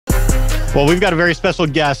Well, we've got a very special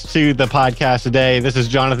guest to the podcast today. This is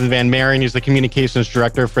Jonathon Van Maren. He's the communications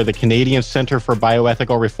director for the Canadian Centre for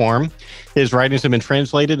Bioethical Reform. His writings have been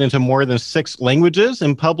translated into more than 6 languages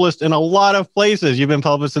and published in a lot of places. You've been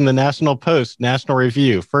published in the National Post, National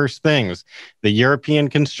Review, First Things, the European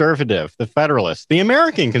Conservative, the Federalist, the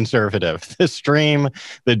American Conservative, the Stream,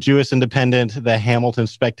 the Jewish Independent, the Hamilton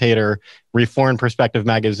Spectator, Reform Perspective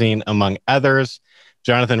magazine, among others.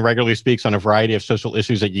 Jonathon regularly speaks on a variety of social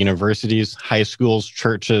issues at universities, high schools,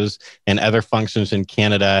 churches, and other functions in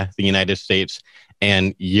Canada, the United States,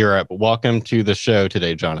 and Europe. Welcome to the show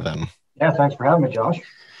today, Jonathon. Yeah, thanks for having me, Josh.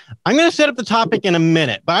 I'm going to set up the topic in a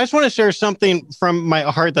minute, but I just want to share something from my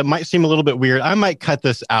heart that might seem a little bit weird. I might cut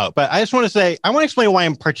this out, but I just want to say, I want to explain why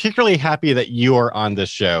I'm particularly happy that you are on this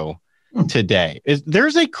show today.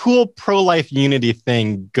 There's a cool pro-life unity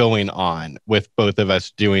thing going on with both of us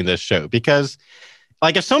doing this show, because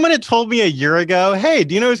like if someone had told me a year ago, hey,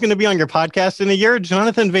 do you know who's going to be on your podcast in a year?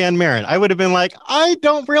 Jonathon Van Maren. I would have been like, I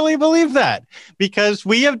don't really believe that, because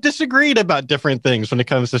we have disagreed about different things when it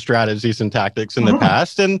comes to strategies and tactics in the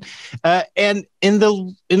past. And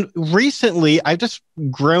recently, I've just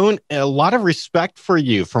grown a lot of respect for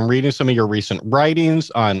you from reading some of your recent writings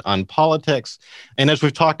on politics. And as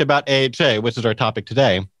we've talked about AHA, which is our topic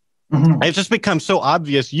today, it's just become so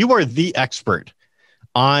obvious you are the expert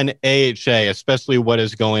on AHA, especially what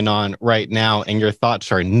is going on right now, and your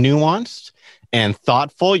thoughts are nuanced and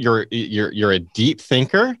thoughtful. You're a deep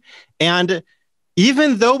thinker, and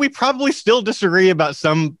even though we probably still disagree about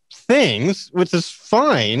some things, which is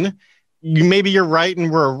fine, maybe you're right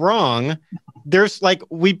and we're wrong. There's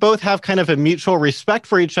we both have kind of a mutual respect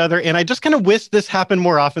for each other, and I just kind of wish this happened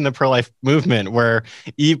more often in the pro-life movement, where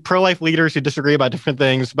pro-life leaders who disagree about different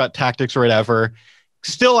things, about tactics or whatever,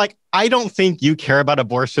 still, I don't think you care about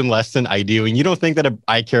abortion less than I do, and you don't think that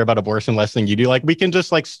I care about abortion less than you do. We can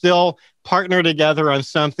just still partner together on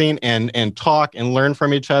something and talk and learn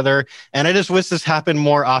from each other. And I just wish this happened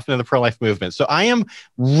more often in the pro-life movement. So I am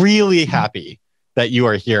really happy that you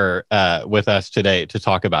are here with us today to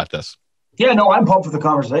talk about this. Yeah, no, I'm pumped for the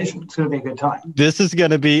conversation. It's going to be a good time. This is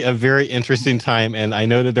going to be a very interesting time. And I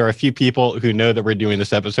know that there are a few people who know that we're doing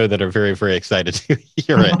this episode that are very, very excited to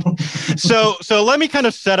hear it. So let me kind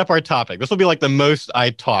of set up our topic. This will be the most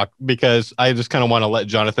I talk, because I just kind of want to let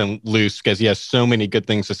Jonathon loose because he has so many good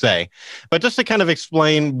things to say. But just to kind of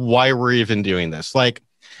explain why we're even doing this,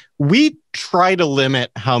 we try to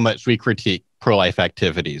limit how much we critique pro-life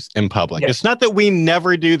activities in public. Yes. It's not that we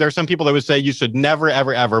never do. There are some people that would say you should never,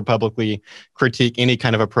 ever, ever publicly critique any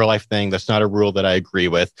kind of a pro-life thing. That's not a rule that I agree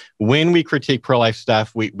with. When we critique pro-life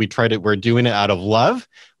stuff, we're doing it out of love.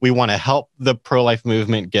 We want to help the pro-life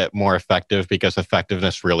movement get more effective, because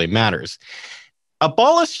effectiveness really matters.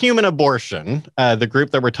 Abolish Human Abortion, the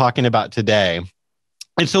group that we're talking about today,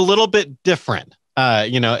 it's a little bit different.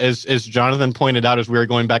 As Jonathon pointed out, as we were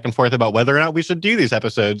going back and forth about whether or not we should do these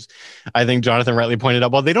episodes, I think Jonathon rightly pointed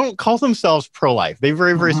out, well, they don't call themselves pro-life. They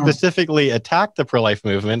very, very specifically attack the pro-life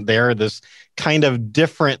movement. They're this kind of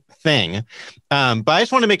different thing. But I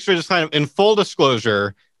just want to make sure, just kind of in full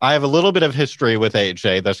disclosure, I have a little bit of history with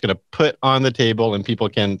AHA that's going to put on the table, and people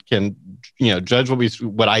can judge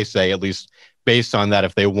what I say, at least based on that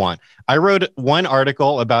if they want. I wrote one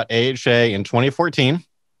article about AHA in 2014.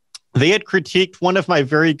 They had critiqued one of my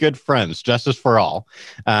very good friends, Justice for All,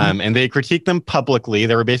 and they critiqued them publicly.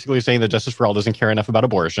 They were basically saying that Justice for All doesn't care enough about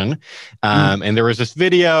abortion. And there was this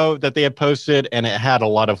video that they had posted, and it had a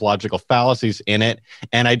lot of logical fallacies in it.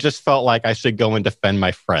 And I just felt like I should go and defend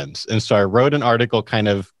my friends. And so I wrote an article kind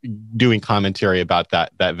of doing commentary about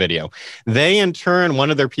that video. They, in turn,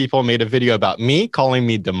 one of their people made a video about me, calling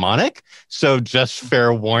me demonic. So just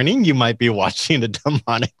fair warning, you might be watching a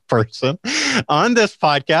demonic person on this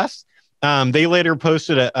podcast. They later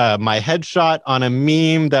posted my headshot on a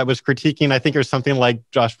meme that was critiquing, I think it was something like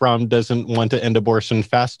Josh Brahm doesn't want to end abortion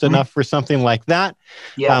fast enough, for something like that.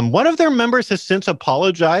 Yeah. One of their members has since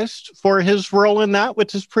apologized for his role in that,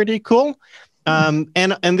 which is pretty cool. And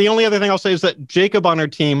the only other thing I'll say is that Jacob on our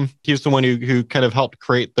team, he's the one who kind of helped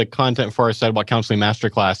create the content for our Sidewalk Counseling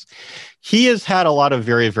Masterclass. He has had a lot of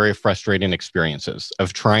very, very frustrating experiences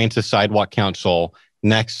of trying to sidewalk counsel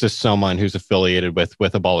next to someone who's affiliated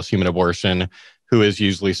with Abolish Human Abortion, who is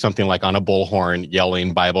usually something like on a bullhorn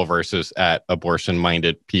yelling Bible verses at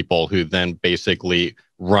abortion-minded people, who then basically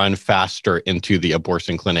run faster into the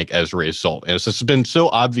abortion clinic as a result. And it's been so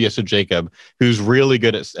obvious to Jacob, who's really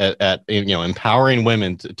good at empowering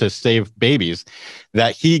women to save babies,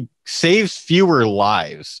 that he saves fewer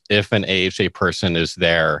lives if an AHA person is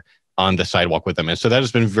there on the sidewalk with them. And so that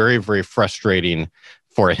has been very, very frustrating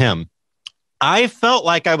for him. I felt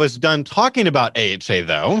like I was done talking about AHA,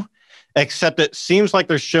 though, except it seems like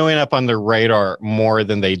they're showing up on the radar more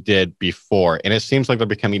than they did before. And it seems like they're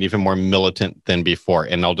becoming even more militant than before.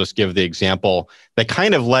 And I'll just give the example that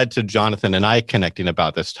kind of led to Jonathon and I connecting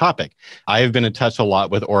about this topic. I have been in touch a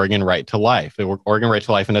lot with Oregon Right to Life. Oregon Right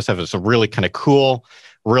to Life and SF is a really kind of cool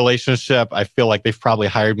relationship. I feel like they've probably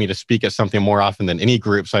hired me to speak at something more often than any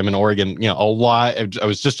group. So I'm in Oregon, a lot. I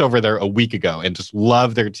was just over there a week ago and just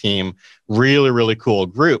love their team. Really, really cool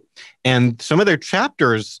group. And some of their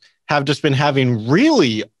chapters have just been having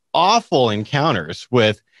really awful encounters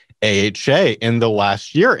with AHA in the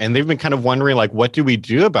last year. And they've been kind of wondering, like, what do we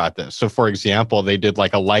do about this? So, for example, they did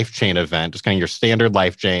like a life chain event, just kind of your standard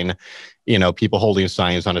life chain, people holding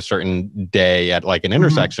signs on a certain day at like an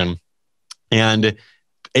intersection. And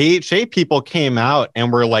AHA people came out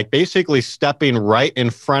and were like basically stepping right in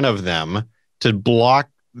front of them to block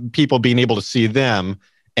people being able to see them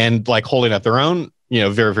and like holding up their own,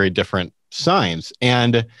 very, very different signs.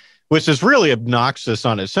 And which is really obnoxious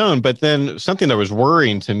on its own. But then something that was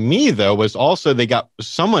worrying to me, though, was also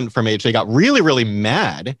someone from AHA got really, really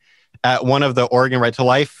mad at one of the Oregon Right to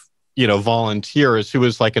Life, volunteers who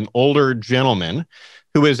was like an older gentleman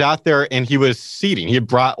who was out there and he was seating. He had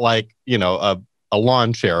brought like, a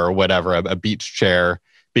lawn chair or whatever, a beach chair,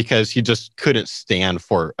 because he just couldn't stand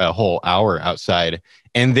for a whole hour outside.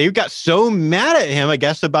 And they got so mad at him, I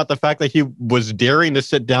guess, about the fact that he was daring to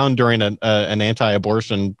sit down during an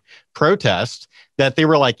anti-abortion protest, that they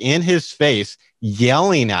were like in his face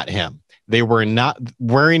yelling at him. They were not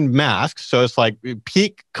wearing masks. So it's like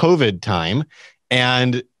peak COVID time.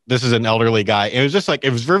 And this is an elderly guy. It was just like,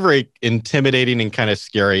 it was very, very intimidating and kind of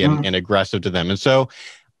scary and aggressive to them. And so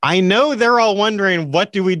I know they're all wondering,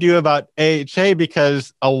 what do we do about AHA?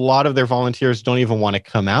 Because a lot of their volunteers don't even want to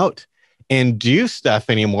come out and do stuff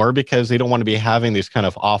anymore because they don't want to be having these kind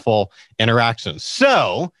of awful interactions.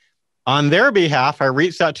 So on their behalf, I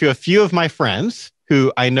reached out to a few of my friends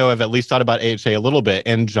who I know have at least thought about AHA a little bit.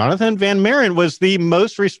 And Jonathon Van Maren was the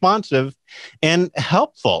most responsive and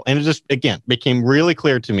helpful. And it just, again, became really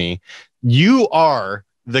clear to me, you are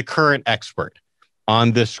the current expert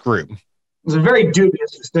on this group. It's a very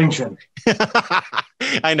dubious distinction.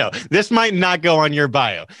 I know. This might not go on your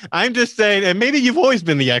bio. I'm just saying, and maybe you've always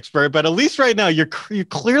been the expert, but at least right now you're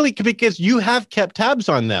clearly, because you have kept tabs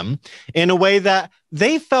on them in a way that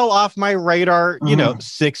they fell off my radar,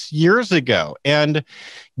 6 years ago. And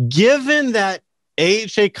given that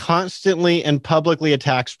AHA constantly and publicly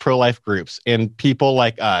attacks pro-life groups and people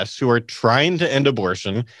like us who are trying to end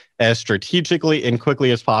abortion as strategically and quickly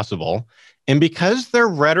as possible, and because their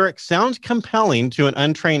rhetoric sounds compelling to an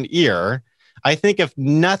untrained ear, I think if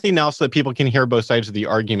nothing else, that people can hear both sides of the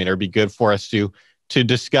argument, it would be good for us to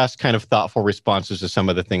discuss kind of thoughtful responses to some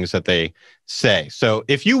of the things that they say. So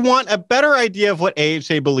if you want a better idea of what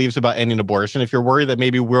AHA believes about ending abortion, if you're worried that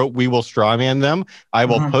maybe we will strawman them, I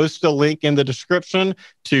will post a link in the description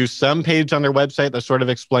to some page on their website that sort of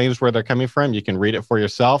explains where they're coming from. You can read it for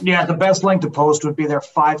yourself. Yeah, the best link to post would be their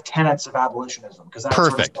 5 tenets of abolitionism, because that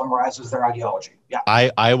sort of summarizes their ideology. Yeah,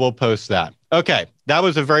 I will post that. Okay, that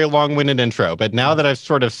was a very long-winded intro, but now that I've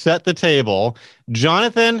sort of set the table,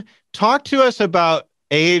 Jonathon, talk to us about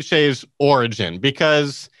AHA's origin,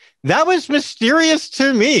 because that was mysterious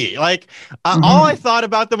to me. Like, all I thought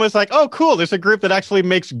about them was like, oh, cool, there's a group that actually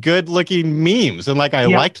makes good-looking memes. And like, I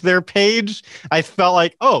liked their page. I felt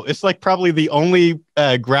like, oh, it's like probably the only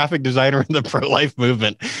graphic designer in the pro-life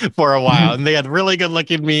movement for a while. And they had really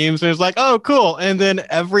good-looking memes. And it was like, oh, cool. And then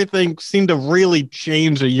everything seemed to really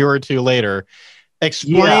change a year or two later.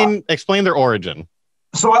 Explain their origin.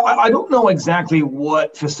 So I don't know exactly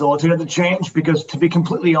what facilitated the change, because to be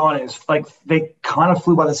completely honest, like, they kind of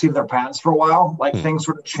flew by the seat of their pants for a while. Like, things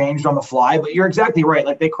sort of changed on the fly. But you're exactly right.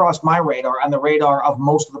 Like, they crossed my radar and the radar of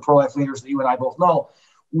most of the pro-life leaders that you and I both know,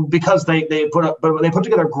 because they put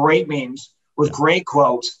together great memes with great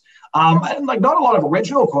quotes. And like, not a lot of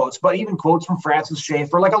original quotes, but even quotes from Francis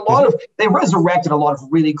Schaeffer. Like, they resurrected a lot of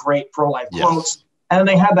really great pro-life quotes. And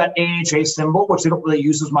they had that AHA symbol, which they don't really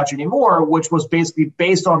use as much anymore, which was basically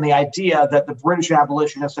based on the idea that the British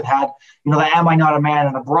abolitionists had, the "Am I not a man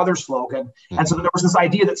and a brother" slogan. And so there was this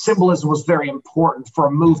idea that symbolism was very important for a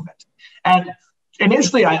movement. And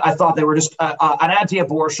initially, I thought they were just an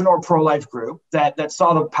anti-abortion or pro-life group that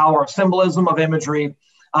saw the power of symbolism, of imagery.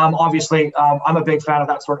 Obviously, I'm a big fan of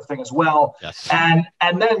that sort of thing as well. Yes. And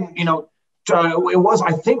then, it was,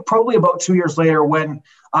 I think, probably about 2 years later when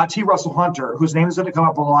T. Russell Hunter, whose name is going to come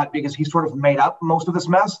up a lot because he sort of made up most of this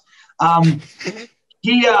mess,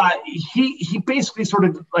 he basically sort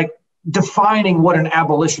of like defining what an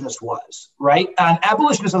abolitionist was, right? An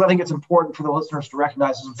abolitionist, I think it's important for the listeners to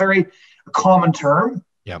recognize, is a very common term.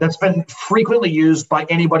 that's been frequently used by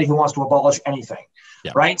anybody who wants to abolish anything.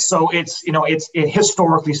 Right. So it's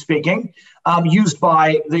historically speaking, used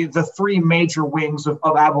by the three major wings of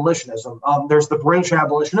abolitionism. There's the British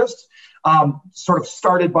abolitionists, sort of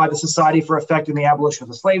started by the Society for Effecting the Abolition of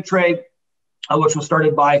the Slave Trade, which was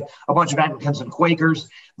started by a bunch of Anglicans and Quakers.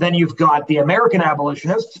 Then you've got the American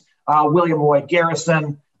abolitionists, William Lloyd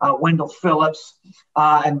Garrison, Wendell Phillips,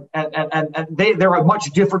 and they're a much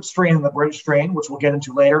different strain than the British strain, which we'll get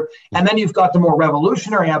into later. And then you've got the more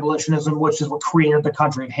revolutionary abolitionism, which is what created the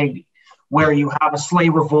country of Haiti, where you have a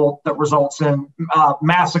slave revolt that results in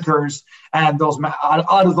massacres, and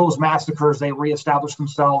out of those massacres, they reestablish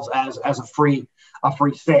themselves as a free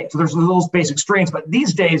state. So there's those basic strains. But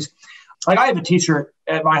these days, like I have a T-shirt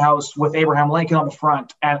at my house with Abraham Lincoln on the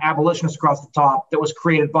front and abolitionists across the top that was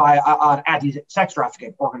created by an anti-sex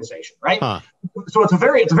trafficking organization, right? So it's a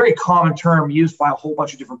very common term used by a whole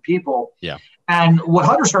bunch of different people. Yeah. And what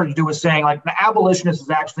Hunter started to do was saying, like, the abolitionist is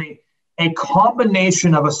actually a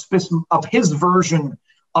combination of of his version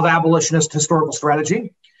of abolitionist historical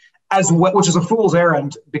strategy, which is a fool's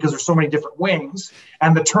errand because there's so many different wings,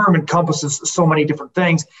 and the term encompasses so many different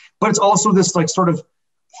things. But it's also this like sort of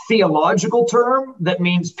theological term that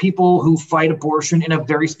means people who fight abortion in a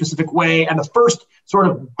very specific way. And the first sort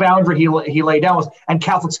of boundary he laid down was, and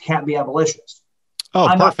Catholics can't be abolitionists. Oh,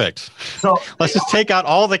 perfect. So let's just take out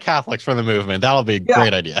all the Catholics from the movement. That'll be a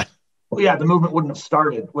great idea. Well, yeah, the movement wouldn't have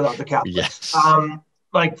started without the Catholics. Yes.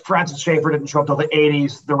 Like Francis Schaeffer didn't show up till the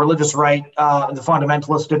 80s. The religious right, the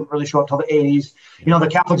fundamentalists didn't really show up till the 80s. You know, the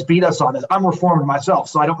Catholics beat us on this. I'm Reformed myself,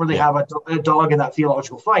 so I don't really have a dog in that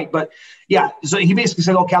theological fight. But yeah, so he basically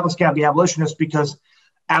said, Catholics can't be abolitionists because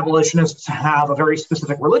abolitionists have a very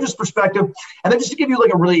specific religious perspective. And then just to give you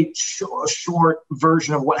like a really short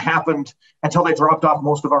version of what happened until they dropped off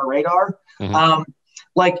most of our radar.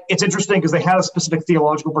 Like, it's interesting because they had a specific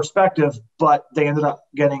theological perspective, but they ended up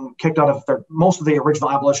getting kicked out of most of the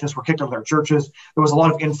original abolitionists were kicked out of their churches. There was a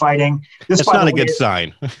lot of infighting. That's not a good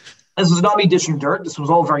sign. This was not me dishing dirt. This was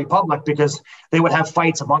all very public because they would have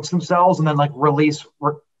fights amongst themselves and then like release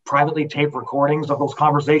privately taped recordings of those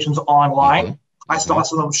conversations online. I saw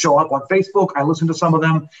some of them show up on Facebook. I listened to some of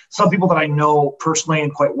them. Some people that I know personally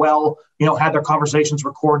and quite well, had their conversations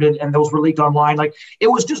recorded and those were leaked online. Like, it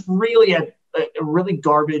was just really a really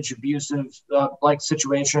garbage, abusive,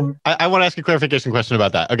 situation. I want to ask a clarification question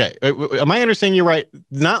about that. Okay. Am I understanding you right?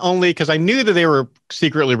 Not only because I knew that they were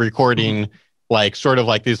secretly recording like sort of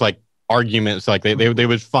like these like arguments, like they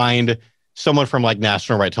would find someone from like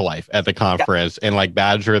National Right to Life at the conference and like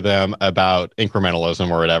badger them about incrementalism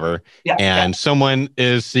or whatever. Someone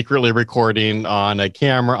is secretly recording on a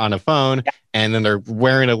camera on a phone and then they're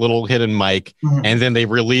wearing a little hidden mic and then they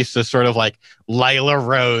release this sort of like Lila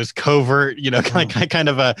Rose covert, kind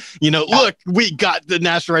of a, look, we got the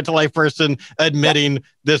National Right to Life person admitting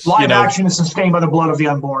this. Live action is sustained by the blood of the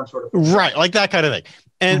unborn, sort of. Right. Like that kind of thing.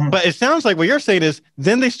 And but it sounds like what you're saying is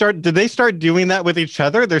then did they start doing that with each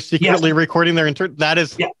other? They're secretly recording their that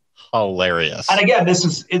is hilarious. And again, this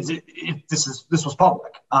was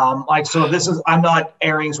public. I'm not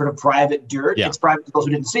airing sort of private dirt. It's private to those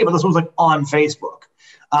who didn't see it, but this was like on Facebook.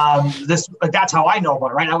 That's how I know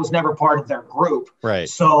about it, right? I was never part of their group. Right.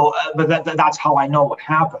 So, but that's how I know what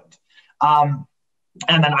happened.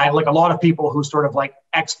 And then I, like a lot of people who sort of like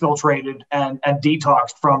exfiltrated and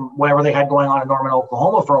detoxed from whatever they had going on in Norman,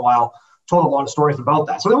 Oklahoma for a while, told a lot of stories about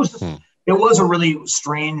that. So it was just, it was a really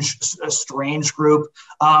strange group.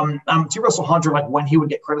 T. Russell Hunter, like when he would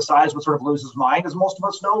get criticized, would sort of lose his mind, as most of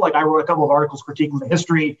us know. Like I wrote a couple of articles critiquing the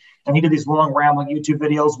history, and he did these long rambling YouTube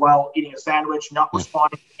videos while eating a sandwich, not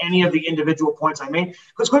responding to any of the individual points I made,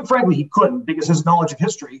 because quite frankly, he couldn't, because his knowledge of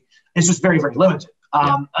history is just very, very limited.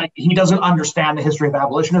 He doesn't understand the history of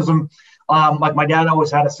abolitionism. Like my dad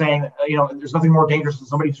always had a saying, there's nothing more dangerous than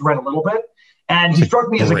somebody who's read a little bit. And he struck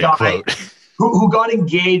me as a guy who got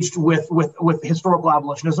engaged with historical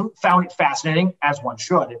abolitionism, found it fascinating, as one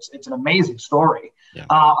should. It's an amazing story,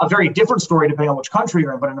 a very different story depending on which country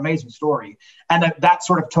you're in, but an amazing story. And that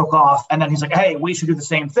sort of took off. And then he's like, hey, we should do the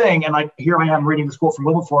same thing. And like, here I am reading this quote from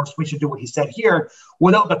Wilberforce. We should do what he said here,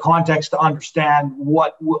 without the context to understand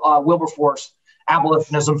what Wilberforce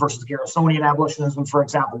abolitionism versus Garrisonian abolitionism, for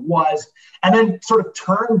example, was, and then sort of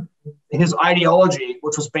turned his ideology,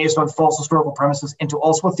 which was based on false historical premises, into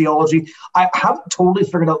also a theology. I haven't totally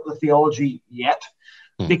figured out the theology yet,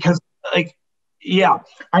 because, I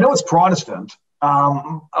know it's Protestant,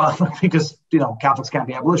 because, Catholics can't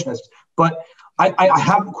be abolitionists, but I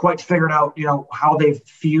haven't quite figured out, how they've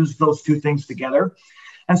fused those two things together.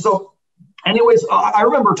 And so anyways, I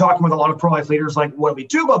remember talking with a lot of pro-life leaders, like, what do we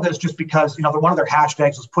do about this? Just because, one of their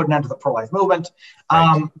hashtags was put an end to the pro-life movement.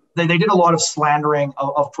 Right. They did a lot of slandering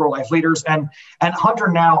of pro-life leaders. And Hunter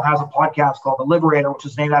now has a podcast called The Liberator, which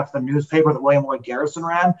is named after the newspaper that William Lloyd Garrison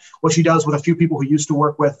ran, which he does with a few people who used to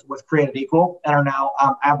work with Created Equal and are now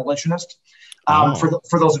abolitionists.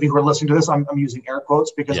 For those of you who are listening to this, I'm using air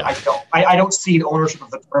quotes because I don't cede ownership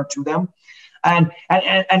of the term to them. And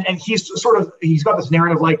he's got this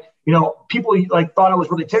narrative like, people like thought I was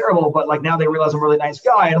really terrible, but like now they realize I'm a really nice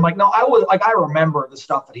guy. And I'm like, no, I remember the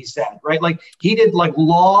stuff that he said, right? Like he did like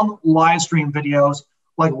long live stream videos,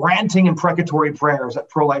 like ranting imprecatory prayers at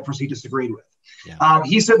pro-lifers he disagreed with. Yeah.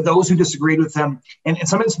 He said those who disagreed with him, and in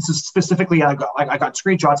some instances specifically, I got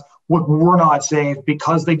screenshots, were not saved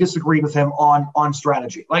because they disagreed with him on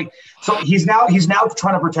strategy. Like, so he's now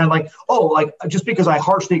trying to pretend like, oh, like just because I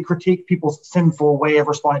harshly critique people's sinful way of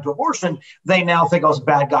responding to abortion, they now think I was a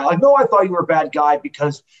bad guy. Like, no, I thought you were a bad guy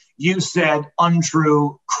because you said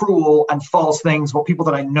untrue, cruel, and false things about people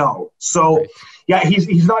that I know. So, right. Yeah,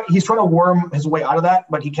 he's trying to worm his way out of that,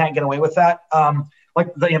 but he can't get away with that.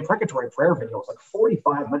 Like the imprecatory prayer video was like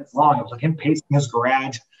 45 minutes long. It was like him pacing his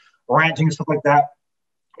garage, ranting and stuff like that.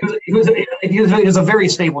 He was a very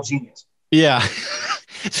stable genius. Yeah.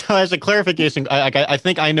 So as a clarification, I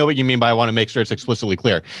think I know what you mean, but I want to make sure it's explicitly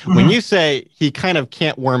clear. Mm-hmm. When you say he kind of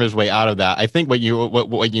can't worm his way out of that, I think what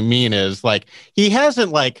you mean is like he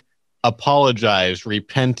hasn't like apologized,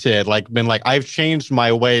 repented, like been like, I've changed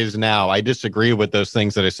my ways now. I disagree with those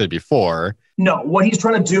things that I said before. No, what he's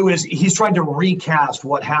trying to do is he's trying to recast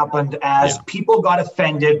what happened as people got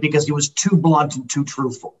offended because he was too blunt and too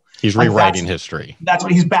truthful. He's rewriting history. That's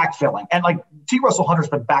what he's backfilling. And like T. Russell Hunter's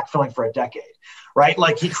been backfilling for a decade, right?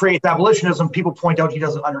 Like he creates abolitionism. People point out he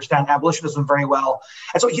doesn't understand abolitionism very well.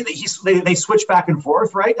 And so they switch back and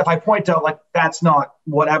forth, right? If I point out like that's not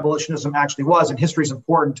what abolitionism actually was, and history is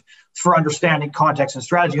important for understanding context and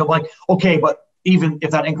strategy, I'm like, okay, but even if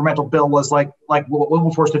that incremental bill was like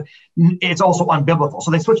Wilberforce did, it's also unbiblical. So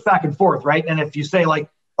they switch back and forth, right? And if you say like,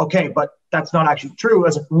 okay, but that's not actually true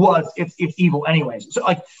as it was, it's evil anyways. So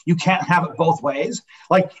like you can't have it both ways.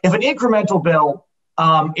 Like if an incremental bill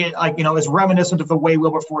is reminiscent of the way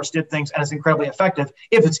Wilberforce did things and is incredibly effective,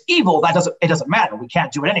 if it's evil, it doesn't matter. We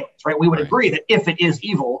can't do it anyways, right? We would agree that if it is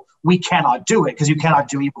evil, we cannot do it because you cannot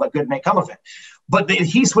do evil that good may come of it. But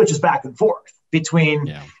he switches back and forth between,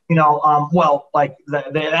 like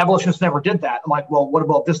the abolitionists never did that. I'm like, well, what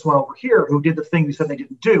about this one over here who did the thing you said they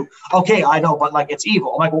didn't do? Okay, I know, but like it's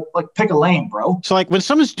evil. I'm like, well, like pick a lane, bro. So like when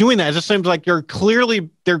someone's doing that, it just seems like they're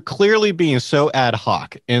clearly being so ad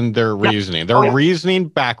hoc in their reasoning. They're reasoning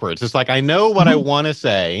backwards. It's like, I know what I want to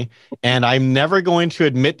say, and I'm never going to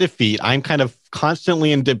admit defeat. I'm kind of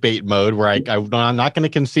constantly in debate mode where I'm not going to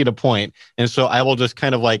concede a point. And so I will just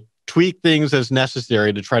kind of like tweak things as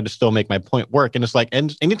necessary to try to still make my point work. And it's like,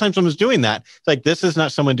 and anytime someone's doing that, it's like, this is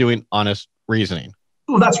not someone doing honest reasoning.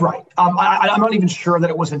 Well, that's right. I'm not even sure that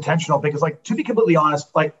it was intentional because, like, to be completely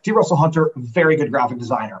honest, like T. Russell Hunter, very good graphic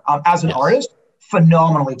designer. As an artist,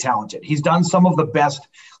 phenomenally talented. He's done some of the best,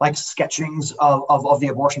 like, sketchings of the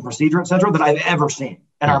abortion procedure, et cetera, that I've ever seen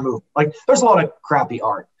in our movement. Like, there's a lot of crappy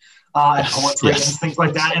art and poetry and things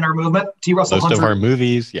like that in our movement. T. Russell Hunter. Most of our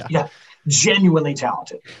movies, Yeah. Genuinely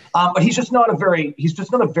talented, but he's just not a very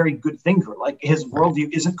good thinker. Like his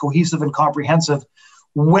worldview isn't cohesive and comprehensive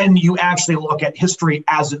when you actually look at history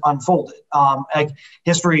as it unfolded. Like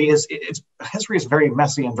history is very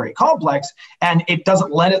messy and very complex, and it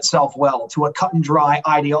doesn't lend itself well to a cut and dry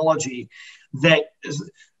ideology that is,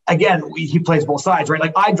 again, he plays both sides, right?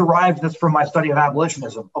 Like I derived this from my study of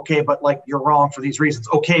abolitionism. Okay, but like you're wrong for these reasons.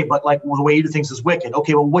 Okay, but like the way you do things is wicked.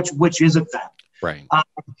 Okay, well which is it then? Right.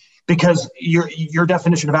 Because your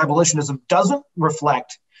definition of abolitionism doesn't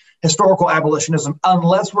reflect historical abolitionism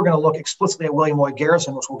unless we're going to look explicitly at William Lloyd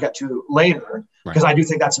Garrison, which we'll get to later, because I do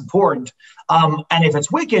think that's important. And if it's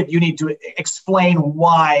wicked, you need to explain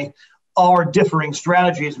why our differing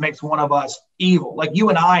strategies makes one of us evil. Like you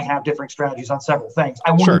and I have differing strategies on several things.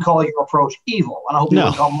 I wouldn't call your approach evil, and I hope you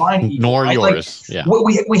wouldn't call mine evil. Nor yours. Like,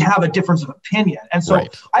 we have a difference of opinion, and so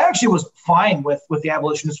I actually was fine with the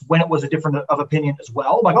abolitionists when it was a difference of opinion as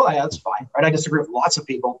well. I'm like, oh yeah, that's fine, right? I disagree with lots of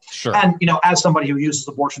people, and as somebody who uses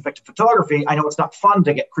abortion victim photography, I know it's not fun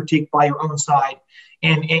to get critiqued by your own side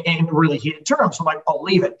in really heated terms. So I'm like, I'll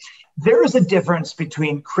leave it. There is a difference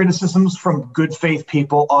between criticisms from good faith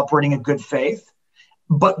people operating in good faith,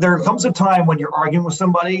 but there comes a time when you're arguing with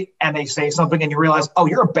somebody and they say something and you realize, oh,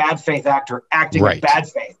 you're a bad faith actor acting in bad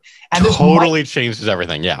faith. And this totally changes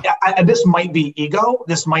everything. Yeah. And this might be ego.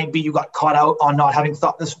 This might be you got caught out on not having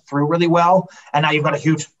thought this through really well. And now you've got a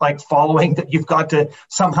huge following that you've got to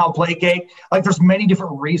somehow placate. There's many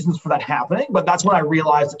different reasons for that happening. But that's when I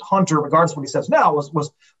realized that Hunter, regardless of what he says now,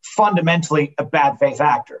 was fundamentally a bad faith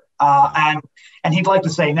actor. And he'd like to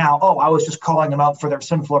say now, oh, I was just calling them out for their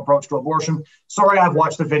sinful approach to abortion. Sorry, I've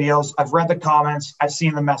watched the videos. I've read the comments. I've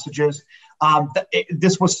seen the messages.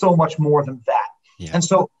 This was so much more than that. Yeah. And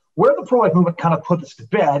so where the pro-life movement kind of put this to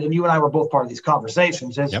bed, and you and I were both part of these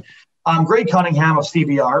conversations, is Gregg Cunningham of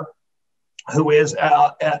CBR, who is,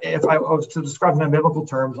 if I was to describe him in biblical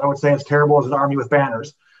terms, I would say as terrible as an army with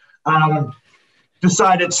banners,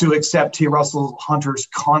 decided to accept T. Russell Hunter's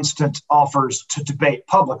constant offers to debate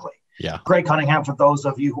publicly. Yeah. Gregg Cunningham, for those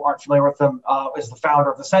of you who aren't familiar with him, is the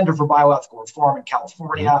founder of the Center for Bioethical Reform in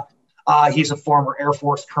California. Mm-hmm. He's a former Air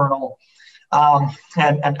Force colonel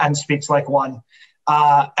and speaks like one.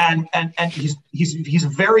 And he's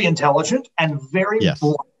very intelligent and very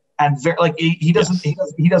blunt and very he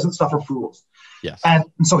doesn't suffer fools. Yes. And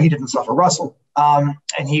so he didn't suffer Russell.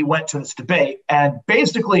 And he went to this debate and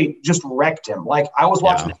basically just wrecked him. I was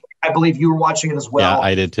watching it. I believe you were watching it as well. Yeah,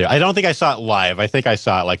 I did too. I don't think I saw it live. I think I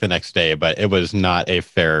saw it the next day, but it was not a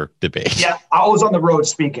fair debate. Yeah, I was on the road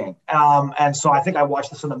speaking. And so I think I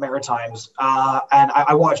watched this in the Maritimes and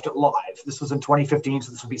I watched it live. This was in 2015,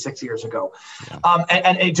 so this would be 6 years ago. Yeah.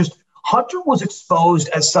 And it just, Hunter was exposed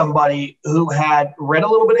as somebody who had read a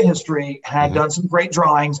little bit of history, had done some great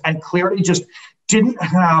drawings, and clearly just didn't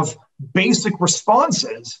have basic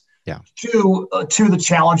responses to the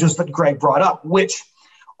challenges that Gregg brought up, which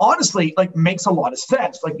honestly makes a lot of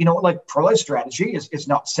sense. Pro-life strategy is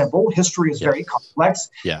not simple. History is very complex.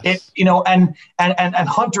 Yes. And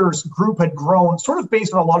Hunter's group had grown sort of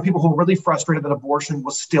based on a lot of people who were really frustrated that abortion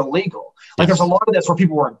was still legal. There's a lot of this where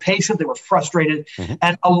people were impatient, they were frustrated,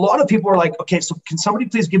 and a lot of people were like, okay, so can somebody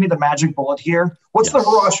please give me the magic bullet here? What's the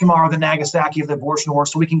Hiroshima or the Nagasaki of the abortion war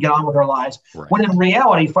so we can get on with our lives? Right. When in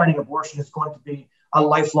reality, fighting abortion is going to be a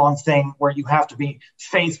lifelong thing where you have to be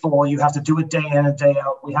faithful. You have to do it day in and day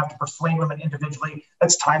out. We have to persuade women individually.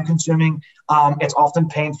 That's time consuming. It's often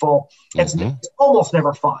painful. It's almost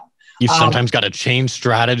never fun. You sometimes got to change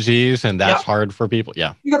strategies, and that's hard for people.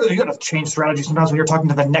 Yeah. You got to change strategies sometimes when you're talking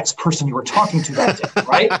to the next person you were talking to that day,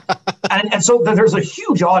 right? And so there's a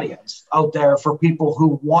huge audience out there for people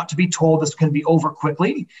who want to be told this can be over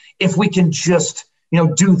quickly if we can just,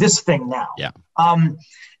 do this thing now. Yeah.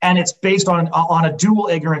 And it's based on a dual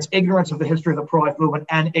ignorance of the history of the pro-life movement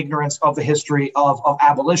and ignorance of the history of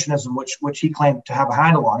abolitionism, which he claimed to have a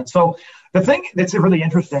handle on. And so the thing that's really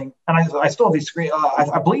interesting, and I still have these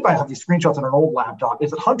I believe I have these screenshots on an old laptop,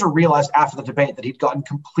 is that Hunter realized after the debate that he'd gotten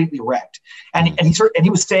completely wrecked. And he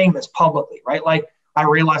was saying this publicly, right? I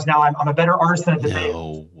realize now I'm a better artist than a debater.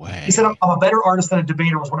 No way. He said, I'm a better artist than a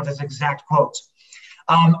debater was one of his exact quotes.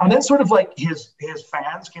 And then sort of his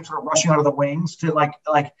fans came sort of rushing out of the wings to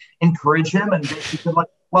encourage him and basically said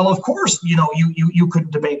well, of course, you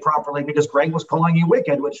couldn't debate properly because Gregg was calling you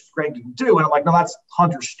wicked, which Gregg didn't do. And I'm like, no, that's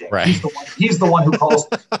Hunter's shtick. Right. He's the one who calls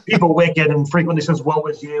people wicked and frequently says, woe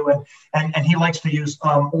is you. And he likes to use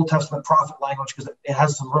Old Testament prophet language because it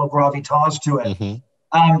has some real gravitas to it.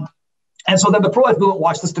 Mm-hmm. And so then the pro-life movement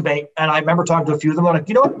watched this debate. And I remember talking to a few of them. They're like,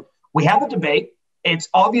 you know what? We have the debate. It's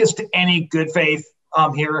obvious to any good faith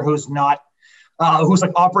here who's not who's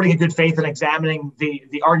operating in good faith and examining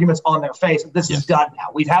the arguments on their face. This is done now.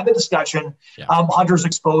 We've had the discussion. Hunter's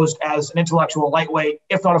exposed as an intellectual lightweight,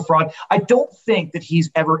 if not a fraud. I don't think that he's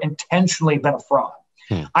ever intentionally been a fraud.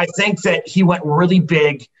 I think that he went really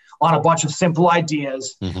big on a bunch of simple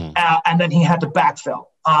ideas, and then he had to backfill.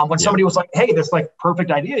 When somebody was like, hey, this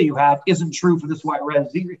perfect idea you have isn't true for this white red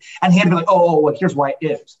Z, and he had to be like, oh, here's why it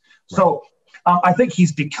is. Right. So I think he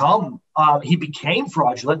became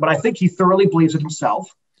fraudulent, but I think he thoroughly believes it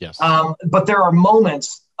himself. Yes. But there are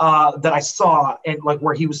moments that I saw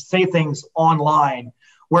where he would say things online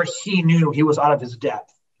where he knew he was out of his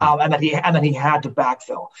depth. And then he had to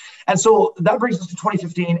backfill. And so that brings us to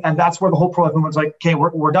 2015. And that's where the whole pro-life movement's like, okay,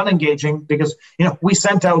 we're done engaging because, we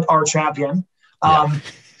sent out our champion.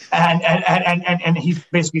 And he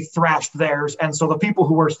basically thrashed theirs. And so the people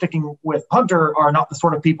who are sticking with Hunter are not the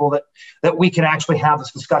sort of people that we can actually have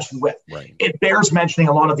this discussion with. Right. It bears mentioning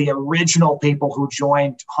a lot of the original people who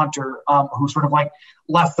joined Hunter, who sort of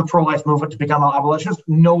left the pro-life movement to become an abolitionist,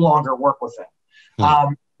 no longer work with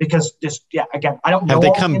him. Because again, I don't know. Have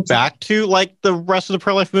they come back to the rest of the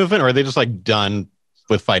pro-life movement, or are they just done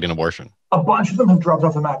with fighting abortion? A bunch of them have dropped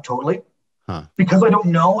off the map totally. Because I don't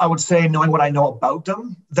know, I would say, knowing what I know about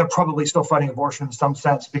them, they're probably still fighting abortion in some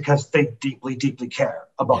sense because they deeply, deeply care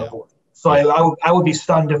about abortion. So I would be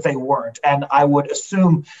stunned if they weren't. And I would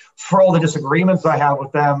assume, for all the disagreements I have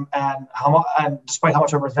with them and despite how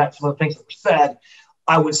much I resent some of the things that were said,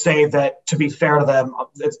 I would say that, to be fair to them,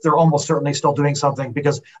 they're almost certainly still doing something,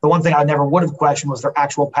 because the one thing I never would have questioned was their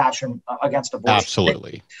actual passion against abortion.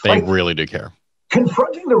 Absolutely. They really do care.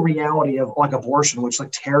 Confronting the reality of like abortion, which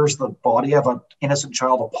like tears the body of an innocent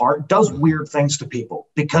child apart, does weird things to people,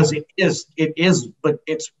 because it is, but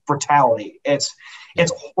it's brutality. It's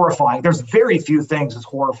horrifying. There's very few things as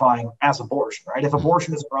horrifying as abortion, right? If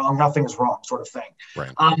abortion is wrong, nothing is wrong, sort of thing.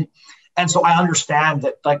 Right. And so I understand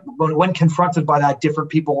that, like, when confronted by that, different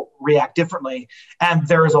people react differently. And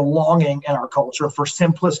there is a longing in our culture for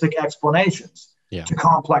simplistic explanations to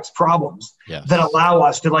complex problems that allow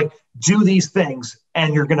us to like do these things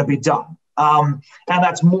and you're going to be done. And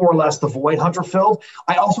that's more or less the void Hunter filled.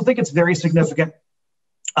 I also think it's very significant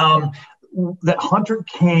that Hunter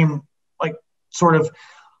came like sort of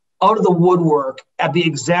out of the woodwork at the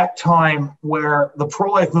exact time where the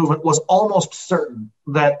pro-life movement was almost certain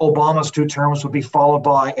that Obama's 2 terms would be followed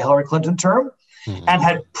by a Hillary Clinton term, and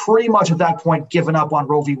had pretty much at that point given up on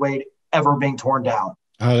Roe v. Wade ever being torn down.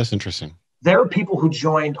 Oh, that's interesting. There are people who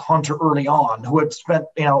joined Hunter early on who had spent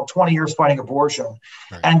 20 years fighting abortion.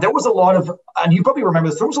 Right. And there was a lot of, and you probably remember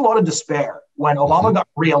this, there was a lot of despair when Obama got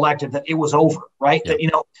reelected that it was over, right? Yep.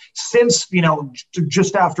 That, since,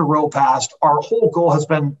 just after Roe passed, our whole goal has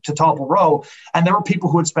been to topple Roe. And there were people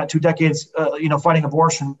who had spent 2 decades, fighting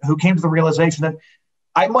abortion, who came to the realization that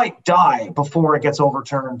I might die before it gets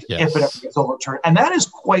overturned, if it ever gets overturned. And that is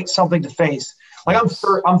quite something to face. Like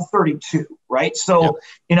I'm 32, right? So,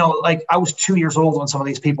 I was 2 years old when some of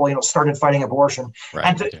these people, started fighting abortion.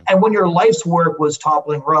 Right. And when your life's work was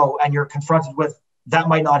toppling Roe and you're confronted with that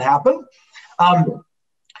might not happen, I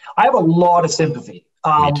have a lot of sympathy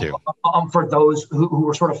for those who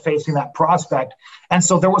were sort of facing that prospect. And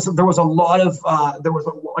so there was a lot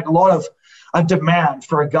of a demand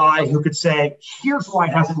for a guy who could say, here's why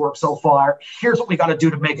it hasn't worked so far. Here's what we got to do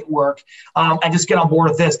to make it work, and just get on board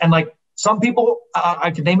with this. And like, some people,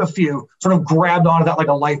 I could name a few, sort of grabbed onto that like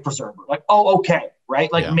a life preserver. Like, oh, okay,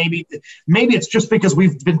 right? Like maybe it's just because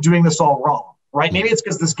we've been doing this all wrong, right? Maybe it's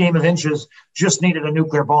because this game of inches just needed a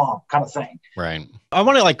nuclear bomb kind of thing. Right. I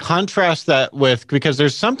want to like contrast that with, because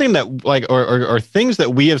there's something that like, or things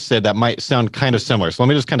that we have said that might sound kind of similar. So let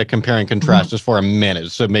me just kind of compare and contrast just for a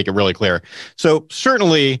minute to make it really clear. So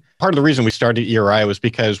certainly part of the reason we started ERI was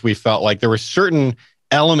because we felt like there were certain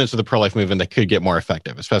elements of the pro-life movement that could get more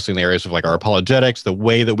effective, especially in the areas of like our apologetics, the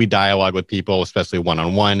way that we dialogue with people, especially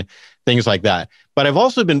one-on-one, things like that. But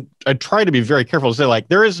I try to be very careful to say, like,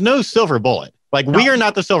 there is no silver bullet. Like, we are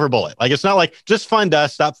not the silver bullet. Like, it's not like just fund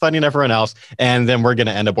us, stop funding everyone else, and then we're going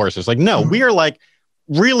to end abortions. Like, no, we are like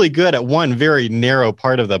really good at one very narrow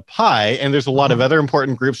part of the pie. And there's a lot of other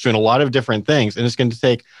important groups doing a lot of different things. And it's going to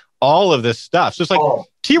take all of this stuff. So it's like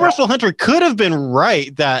T. Russell Hunter could have been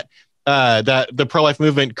right that the pro-life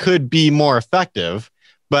movement could be more effective,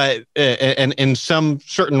 but in some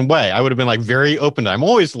certain way, I would have been like very open to, I'm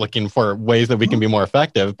always looking for ways that we can be more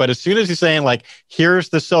effective. But as soon as he's saying like, here's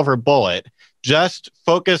the silver bullet, just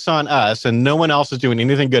focus on us and no one else is doing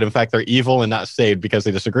anything good. In fact, they're evil and not saved because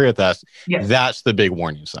they disagree with us. Yes. That's the big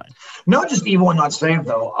warning sign. Not just evil and not saved,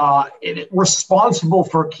 though. Responsible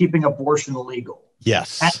for keeping abortion legal.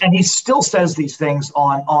 Yes. And he still says these things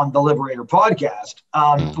on the Liberator podcast,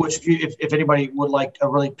 which if anybody would like a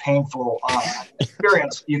really painful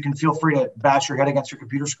experience, you can feel free to bash your head against your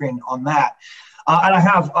computer screen on that. And I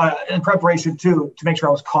have, in preparation to make sure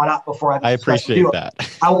I was caught up before I appreciate that.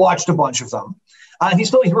 I watched a bunch of them. And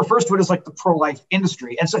he refers to it as like the pro-life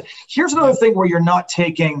industry. And so here's another thing where you're not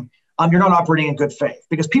operating in good faith,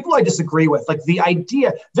 because people I disagree with, like the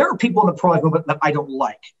idea, there are people in the pro-life movement that I don't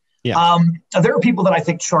like. Yeah. There are people that I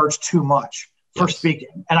think charge too much for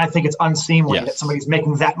speaking. And I think it's unseemly that somebody's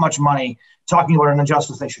making that much money talking about an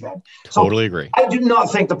injustice they should have. Totally agree. I do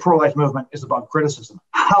not think the pro-life movement is above criticism.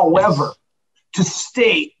 However, to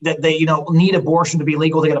state that they, need abortion to be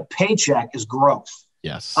legal to get a paycheck is gross.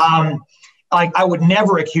 Yes. I would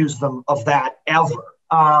never accuse them of that ever.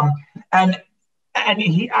 And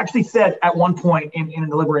he actually said at one point in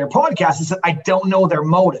the Liberator podcast, he said, I don't know their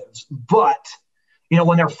motives, but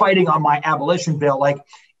when they're fighting on my abolition bill, like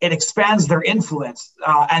it expands their influence.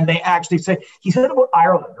 And they actually say, he said about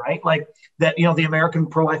Ireland, right? Like that, the American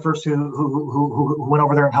pro-lifers who went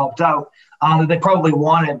over there and helped out, they probably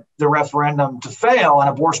wanted the referendum to fail and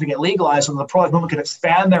abortion to get legalized so the pro-life movement could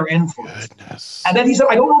expand their influence. Goodness. And then he said,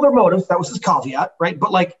 I don't know their motives. That was his caveat, right?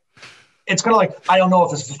 But like, it's kind of like, I don't know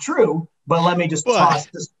if this is true, but let me just toss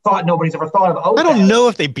this thought nobody's ever thought of. Okay. I don't know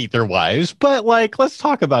if they beat their wives, but like, let's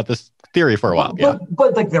talk about this theory for a while.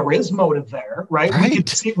 But like there is motive there, right?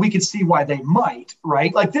 We could see why they might,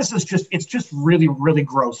 right? Like it's just really, really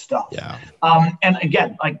gross stuff. Yeah. And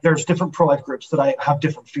again, like there's different pro-life groups that I have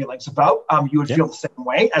different feelings about. You would feel the same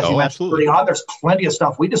way as you mentioned early on. There's plenty of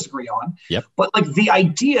stuff we disagree on. Yep. But like the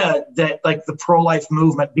idea that like the pro-life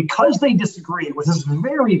movement, because they disagree with this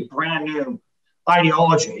very brand new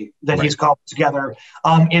ideology that he's cobbled together,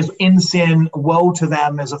 is in sin, woe to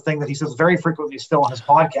them is a thing that he says very frequently still on his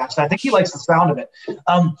podcast. I think he likes the sound of it.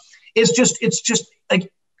 It's just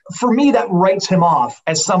like, for me, that writes him off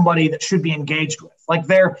as somebody that should be engaged with. Like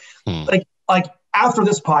they're like after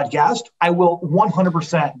this podcast, I will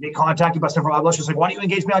 100% be contacted by several abolitionists like, why don't you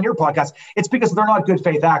engage me on your podcast? It's because they're not good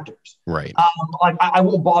faith actors. Right. Like I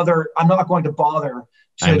won't bother. I'm not going to bother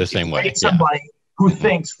I'm the same way. Somebody who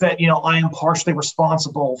thinks that, I am partially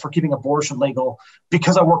responsible for keeping abortion legal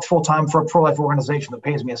because I worked full time for a pro-life organization that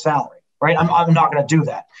pays me a salary, right? I'm not going to do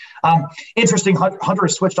that. Interesting, Hunter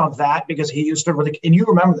has switched on that because he used to really, and you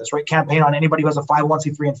remember this, right? Campaign on anybody who has a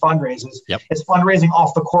 501c3 and fundraises. Yep. It's fundraising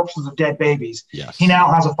off the corpses of dead babies. Yes. He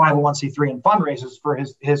now has a 501c3 and fundraises for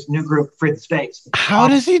his new group, Free the States. How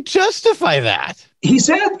does he justify that? He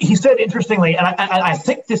said interestingly, and I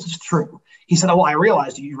think this is true. He said, I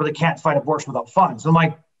realized you really can't fight abortion without funds. I'm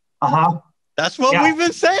like, That's what we've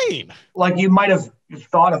been saying. Like you might have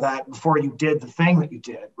thought of that before you did the thing that you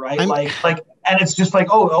did, right? And it's just like,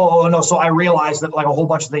 oh no. So I realized that like a whole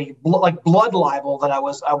bunch of the blood libel that I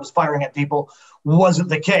was firing at people wasn't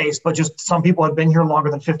the case, but just some people had been here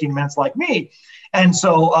longer than 15 minutes like me. And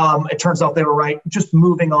so it turns out they were right. Just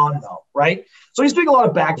moving on though, right? So he's doing a lot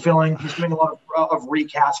of backfilling. He's doing a lot of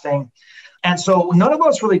recasting. And so none of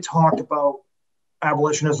us really talked about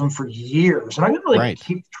abolitionism for years. And I didn't really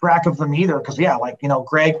keep track of them either because,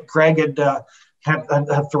 Gregg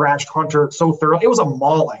had thrashed Hunter so thoroughly. It was a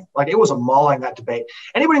mauling. That debate.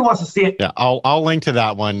 Anybody wants to see it? Yeah, I'll link to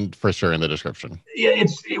that one for sure in the description. Yeah,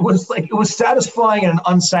 it was satisfying in an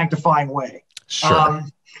unsanctifying way. Sure.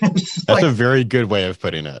 That's a very good way of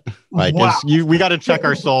putting it. Like, wow. We got to check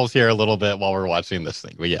our souls here a little bit while we're watching this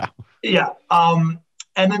thing. But yeah. Yeah.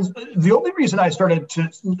 And then the only reason I started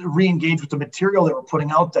to re-engage with the material they were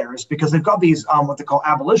putting out there is because they've got these what they call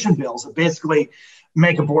abolition bills that basically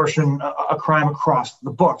make abortion a crime across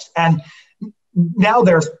the books. And now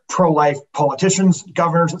there's pro-life politicians,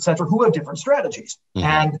 governors, et cetera, who have different strategies. Mm-hmm.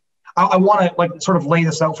 And I want to sort of lay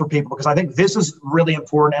this out for people because I think this is really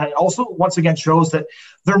important. And it also, once again, shows that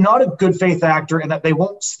they're not a good faith actor and that they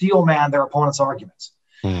won't steel man their opponent's arguments.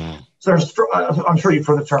 Mm-hmm. So I'm sure you've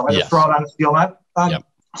heard the term, right? Yes. Straw man and steel man. Yep.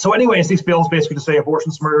 So anyways, these bills basically to say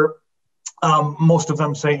abortion's murder. Most of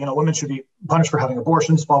them say, women should be punished for having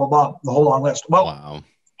abortions, blah, blah, blah, the whole long list. Well,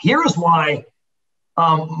 Here is why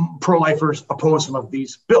pro-lifers oppose some of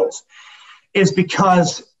these bills is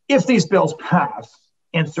because if these bills pass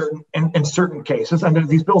in certain cases, and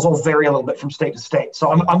these bills will vary a little bit from state to state.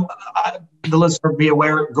 So the listener be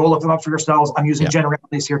aware, go look them up for yourselves. I'm using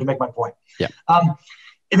generalities here to make my point. Yeah.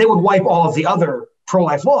 And they would wipe all of the other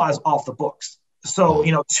pro-life laws off the books. So,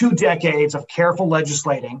 2 decades of careful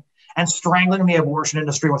legislating and strangling the abortion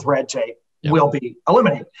industry with red tape will be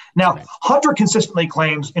eliminated. Now, Hunter consistently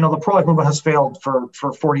claims, the pro-life movement has failed for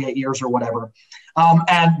 48 years or whatever.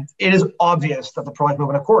 And it is obvious that the pro-life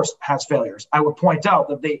movement, of course, has failures. I would point out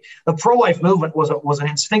that the pro-life movement was an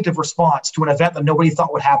instinctive response to an event that nobody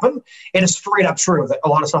thought would happen. It is straight up true that a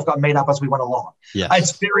lot of stuff got made up as we went along. Yes.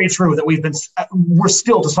 It's very true that we're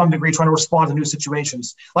still to some degree trying to respond to new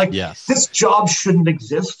situations. This job shouldn't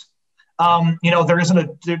exist. There isn't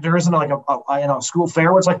a school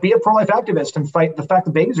fair where it's like be a pro-life activist and fight the fact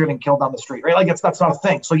that babies are getting killed down the street, right? That's not a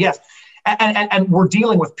thing. So yes, and we're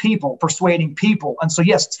dealing with people, persuading people, and so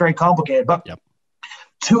yes, it's very complicated. But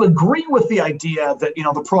to agree with the idea that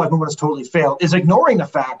the pro-life movement has totally failed is ignoring the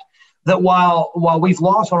fact that while we've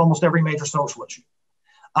lost on almost every major social issue,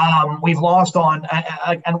 we've lost on,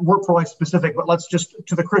 and we're pro-life specific, but let's just,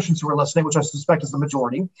 to the Christians who are listening, which I suspect is the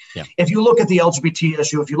majority. Yeah. If you look at the LGBT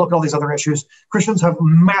issue, if you look at all these other issues, Christians have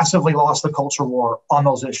massively lost the culture war on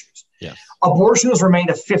those issues. Yes. Abortion has remained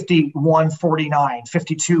a 51-49,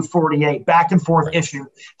 52-48, back and forth issue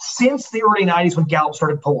since the early 90s when Gallup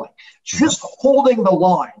started polling. Just holding the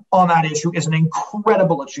line on that issue is an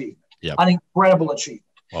incredible achievement. Yep. An incredible achievement.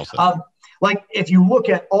 Well said. If you look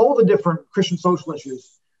at all the different Christian social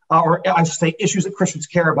issues, or I should say issues that Christians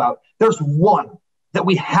care about, there's one that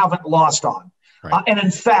we haven't lost on. Right. And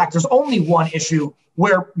in fact, there's only one issue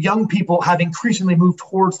where young people have increasingly moved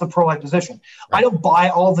towards the pro-life position. Right. I don't buy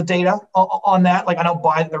all the data on that. I don't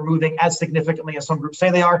buy that they're moving as significantly as some groups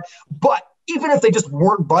say they are. But even if they just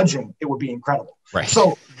weren't budging, it would be incredible. Right.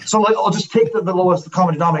 So I'll just take the lowest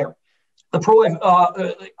common denominator. The pro-life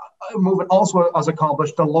movement also has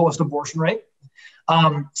accomplished the lowest abortion rate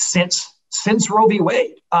since Roe v.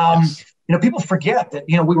 Wade. Yes. People forget that,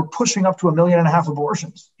 we were pushing up to 1.5 million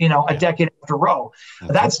abortions, a decade after Roe.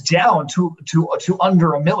 Mm-hmm. That's down to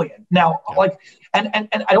under 1 million. Now, and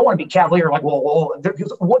I don't want to be cavalier, like, well,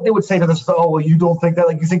 what they would say to this, you don't think that,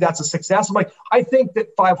 you think that's a success? I'm like, I think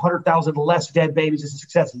that 500,000 less dead babies is a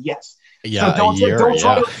success. Yes. Yeah. So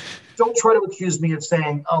don't try to accuse me of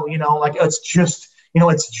saying, it's just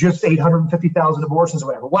 850,000 abortions or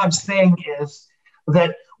whatever. What I'm saying is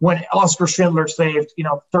that when Oskar Schindler saved,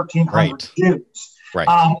 1,300 Jews,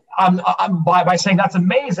 I'm by saying that's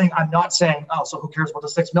amazing. I'm not saying, so who cares about the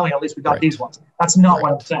 6 million? At least we got these ones. That's not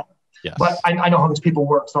what I'm saying. Yes. But I know how these people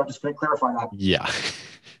work, so I'm just going to clarify that. Yeah.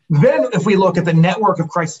 Then, if we look at the network of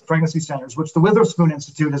crisis pregnancy centers, which the Witherspoon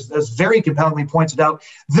Institute has very compellingly pointed out,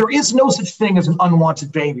 there is no such thing as an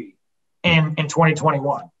unwanted baby in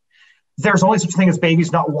 2021. There's only such thing as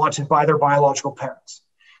babies not wanted by their biological parents.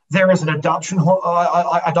 There is an adoptive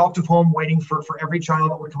home waiting for every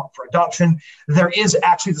child that would come up for adoption. There is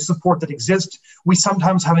actually the support that exists. We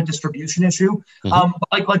sometimes have a distribution issue.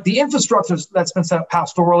 Mm-hmm. Like the infrastructure that's been set up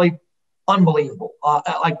pastorally, unbelievable,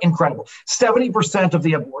 incredible. 70% of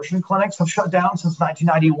the abortion clinics have shut down since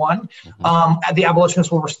 1991. Mm-hmm. The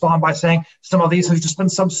abolitionists will respond by saying some of these have just been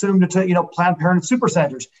subsumed into, Planned Parenthood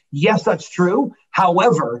supercenters. Yes, that's true.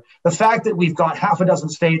 However, the fact that we've got half a dozen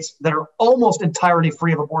states that are almost entirely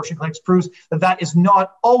free of abortion clinics proves that is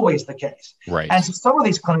not always the case. Right. And so some of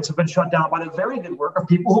these clinics have been shut down by the very good work of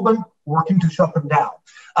people who've been working to shut them down.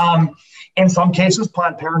 In some cases,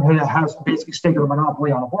 Planned Parenthood has basically stated a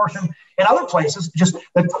monopoly on abortion. In other places, just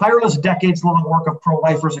the tireless decades-long work of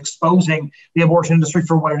pro-lifers exposing the abortion industry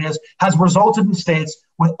for what it is has resulted in states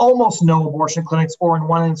with almost no abortion clinics, or in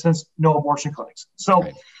one instance, no abortion clinics. So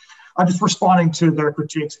I'm just responding to their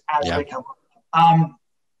critiques as they come up.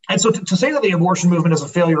 And so to say that the abortion movement is a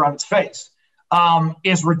failure on its face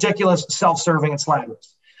is ridiculous, self-serving, and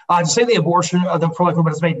slanderous. To say the pro-life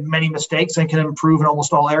movement has made many mistakes and can improve in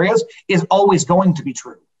almost all areas is always going to be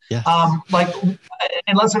true. Yes.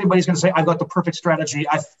 Unless anybody's going to say, I've got the perfect strategy,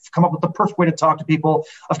 I've come up with the perfect way to talk to people,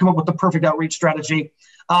 I've come up with the perfect outreach strategy.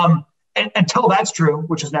 Until that's true,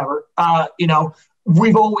 which is never,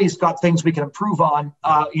 we've always got things we can improve on.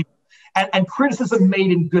 And criticism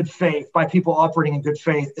made in good faith by people operating in good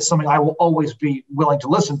faith is something I will always be willing to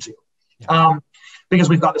listen to, because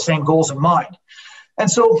we've got the same goals in mind. And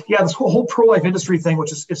so, this whole pro-life industry thing,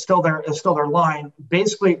 which is still their line.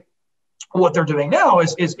 Basically, what they're doing now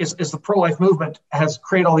is the pro-life movement has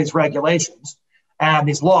created all these regulations and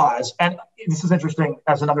these laws. And this is interesting.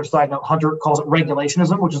 As another side note, Hunter calls it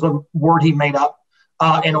regulationism, which is a word he made up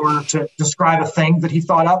in order to describe a thing that he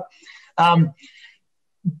thought up.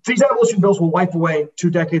 These abolition bills will wipe away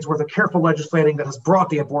 2 decades worth of careful legislating that has brought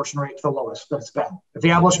the abortion rate to the lowest that it's been. If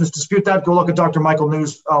the abolitionists dispute that, go look at Dr. Michael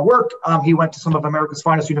New's work. He went to some of America's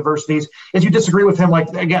finest universities. If you disagree with him,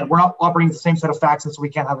 again, we're not operating the same set of facts, and so we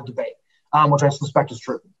can't have a debate, which I suspect is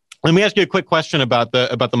true. Let me ask you a quick question about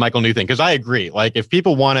the Michael New thing, because I agree. If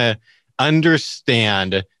people want to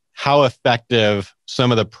understand how effective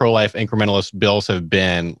some of the pro-life incrementalist bills have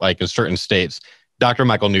been, in certain states, Dr.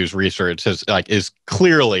 Michael New's research is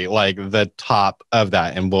clearly the top of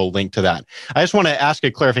that, and we'll link to that. I just want to ask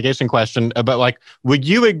a clarification question about would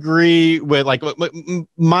you agree with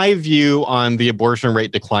my view on the abortion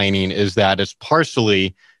rate declining is that it's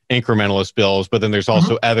partially incrementalist bills, but then there's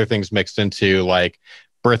also other things mixed into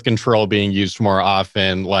birth control being used more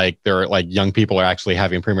often, young people are actually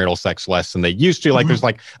having premarital sex less than they used to. There's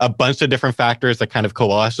a bunch of different factors that kind of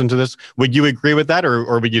coalesce into this. Would you agree with that,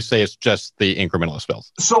 or would you say it's just the incrementalist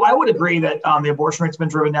bills? So I would agree that the abortion rate's been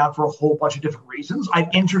driven down for a whole bunch of different reasons. I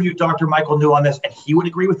interviewed Dr. Michael New on this, and he would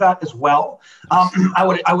agree with that as well. I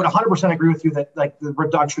would 100% agree with you that the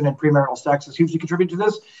reduction in premarital sex is hugely contributing to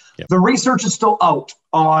this. Yep. The research is still out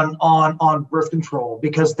on birth control,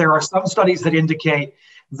 because there are some studies that indicate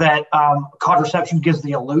that contraception gives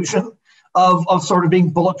the illusion of sort of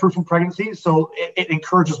being bulletproof in pregnancy. So it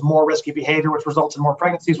encourages more risky behavior, which results in more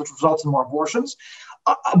pregnancies, which results in more abortions.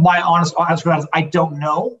 My honest answer to that is I don't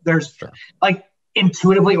know. There's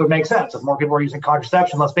intuitively it would make sense. If more people are using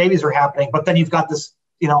contraception, less babies are happening. But then you've got this,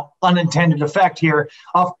 unintended effect here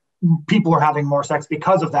of people are having more sex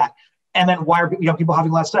because of that. And then why are people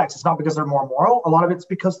having less sex? It's not because they're more moral. A lot of it's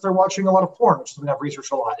because they're watching a lot of porn, which is something I've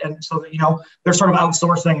researched a lot. And so they're sort of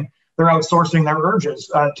outsourcing their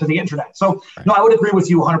urges to the internet. So no, I would agree with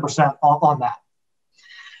you 100% on that.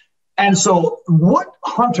 And so what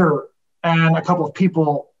Hunter and a couple of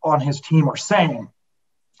people on his team are saying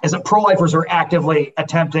is that pro-lifers are actively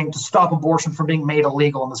attempting to stop abortion from being made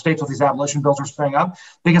illegal in the states where these abolition bills are springing up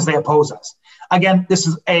because they oppose us. Again,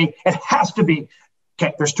 it has to be,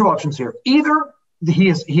 okay, there's two options here. Either he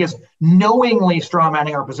is knowingly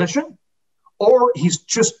strawmanning our position, or he's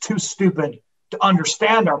just too stupid to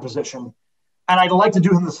understand our position. And I'd like to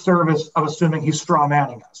do him the service of assuming he's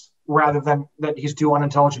strawmanning us rather than that he's too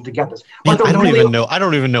unintelligent to get this. But I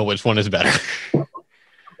don't even know which one is better.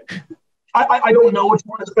 I don't know which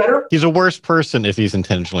one is better. He's a worse person if he's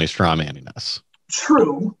intentionally strawmanning us.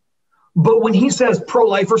 True. But when he says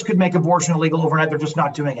pro-lifers could make abortion illegal overnight, they're just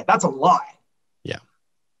not doing it. That's a lie. Yeah.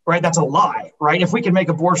 Right? That's a lie, right? If we can make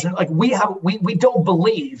abortion, like we don't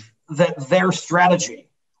believe that their strategy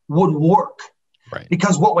would work. Right.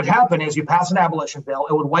 Because what would happen is you pass an abolition bill,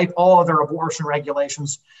 it would wipe all other abortion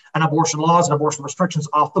regulations and abortion laws and abortion restrictions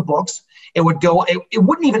off the books. It would go, it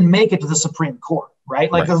wouldn't even make it to the Supreme Court,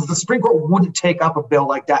 right? Like the Supreme Court wouldn't take up a bill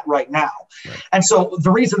like that right now. Right. And so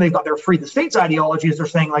the reason they've got their free the states ideology is they're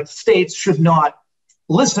saying like states should not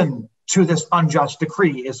listen to this unjust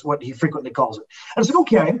decree is what he frequently calls it. And it's like,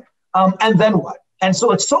 okay, and then what? And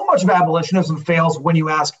so it's so much of abolitionism fails when you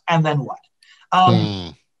ask, and then what?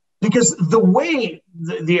 Because the way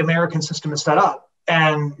the American system is set up,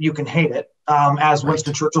 and you can hate it, as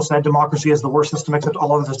Winston Churchill said, democracy is the worst system except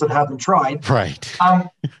all others that have been tried. Right.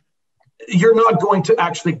 You're not going to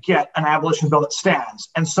actually get an abolition bill that stands.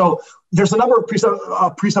 And so there's a number of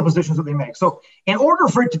presuppositions that they make. So in order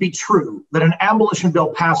for it to be true that an abolition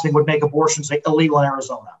bill passing would make abortion, say, illegal in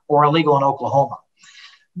Arizona or illegal in Oklahoma,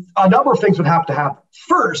 a number of things would have to happen.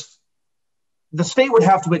 First, the state would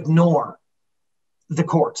have to ignore the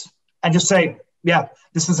courts and just say, yeah,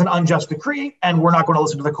 this is an unjust decree and we're not going to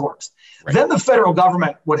listen to the courts. Right. Then the federal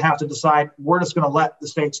government would have to decide we're just going to let the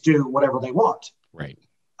states do whatever they want. Right.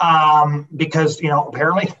 Because,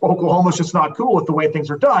 apparently Oklahoma's just not cool with the way things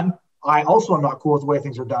are done. I also am not cool with the way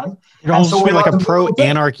things are done. It would also be like a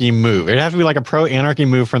pro-anarchy move. It'd have to be like a pro-anarchy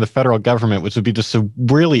move from the federal government, which would be just so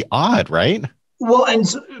really odd, right? Well, and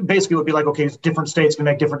basically it would be like, okay, different states can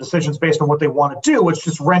make different decisions based on what they want to do, which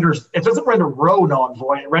just it doesn't render Roe null and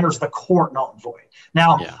void, it renders the court null and void.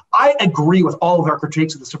 Now, I agree with all of their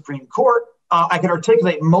critiques of the Supreme Court. I can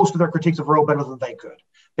articulate most of their critiques of Roe better than they could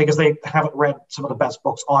because they haven't read some of the best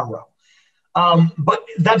books on Roe. But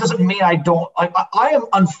that doesn't mean I am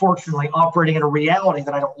unfortunately operating in a reality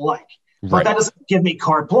that I don't like. But that doesn't give me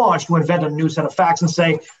carte blanche to invent a new set of facts and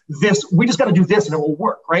say, we just got to do this and it will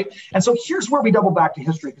work, right? And so here's where we double back to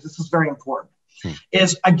history, because this is very important,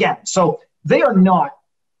 is again, so they are not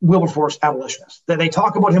Wilberforce abolitionists. They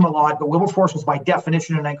talk about him a lot, but Wilberforce was by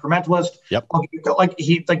definition an incrementalist. Yep.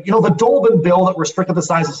 The Dolben bill that restricted the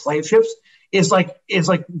size of slave ships is like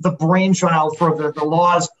the brainchild for the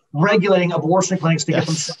laws regulating abortion clinics to get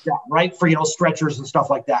them shut down, right? For, stretchers and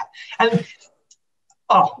stuff like that. And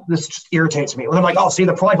this just irritates me. They're like, see,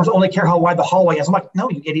 the pro-lifers only care how wide the hallway is. I'm like, no,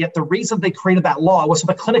 you idiot. The reason they created that law was so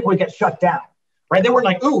the clinic would get shut down, right? They weren't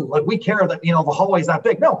like, we care that, the hallway is that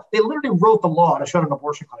big. No, they literally wrote the law to shut an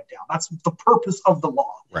abortion clinic down. That's the purpose of the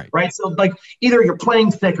law, right? So either you're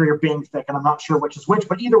playing thick or you're being thick, and I'm not sure which is which,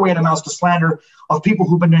 but either way, it amounts to slander of people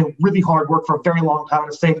who've been doing really hard work for a very long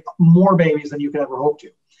time to save more babies than you could ever hope to.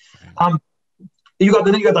 You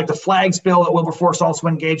got like the flags bill that Wilberforce also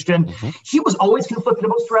engaged in. Mm-hmm. He was always conflicted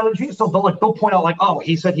about strategy. So they'll point out like,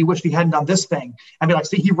 he said he wished he hadn't done this thing, and be like,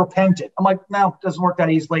 see, he repented. I'm like, no, it doesn't work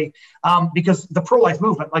that easily, because the pro-life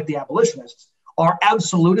movement, like the abolitionists, are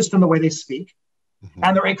absolutist in the way they speak,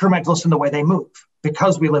 and they're incrementalist in the way they move,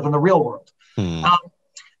 because we live in the real world.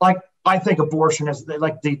 I think abortion is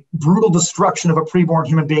like the brutal destruction of a preborn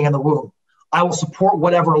human being in the womb. I will support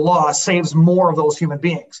whatever law saves more of those human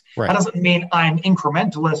beings. Right. That doesn't mean I'm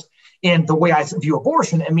incrementalist in the way I view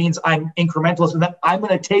abortion. It means I'm incrementalist in that I'm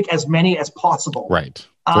going to take as many as possible. Right.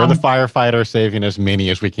 We're the firefighter saving as many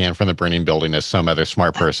as we can from the burning building, as some other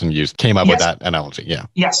smart person came up with that analogy. Yeah.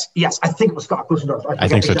 Yes. I think it was Scott Glusendorf. I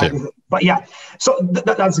think so too. But yeah, so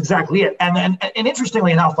that's exactly it. And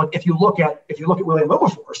interestingly enough, like if you look at William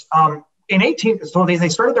Wilberforce, they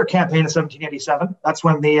started their campaign in 1787. That's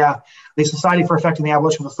when the Society for Effecting the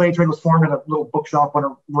Abolition of the Slave Trade was formed in a little bookshop on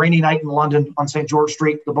a rainy night in London on St. George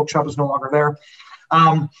Street. The bookshop is no longer there.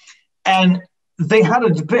 And they had a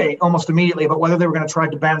debate almost immediately about whether they were going to try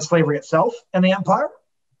to ban slavery itself in the empire,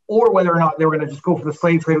 or whether or not they were going to just go for the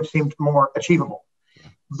slave trade, which seemed more achievable.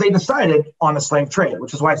 They decided on the slave trade,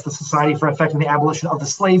 which is why it's the Society for Effecting the Abolition of the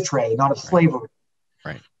Slave Trade, not of slavery.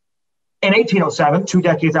 Right. In 1807, 2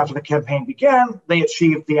 decades after the campaign began, they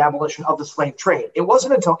achieved the abolition of the slave trade. It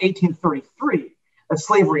wasn't until 1833 that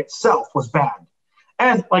slavery itself was banned.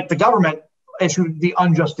 And like the government issued the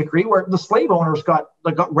unjust decree where the slave owners got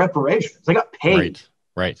reparations. They got paid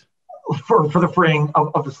right. for the freeing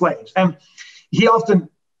of the slaves. And he often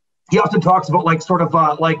talks about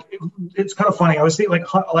it's kind of funny. I would say like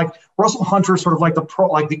Russell Hunter, sort of like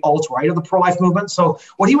the alt-right of the pro-life movement. So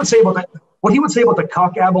what he would say about the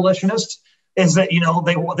cuck abolitionists is that,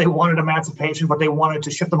 they wanted emancipation, but they wanted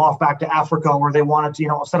to ship them off back to Africa, or they wanted to,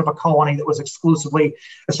 instead of a colony that was exclusively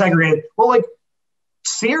segregated. Well, like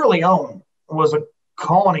Sierra Leone was a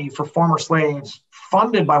colony for former slaves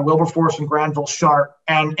funded by Wilberforce and Granville Sharp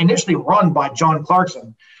and initially run by John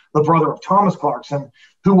Clarkson, the brother of Thomas Clarkson,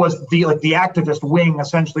 who was the activist wing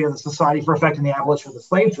essentially of the Society for Effecting the Abolition of the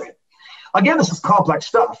Slave Trade. Again, this is complex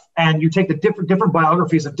stuff, and you take the different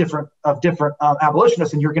biographies of different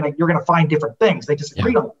abolitionists, and you're gonna find different things. They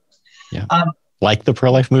disagreed on things. Yeah. Like the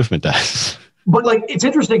pro-life movement does. But it's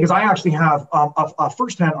interesting because I actually have a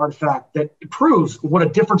firsthand artifact that proves what a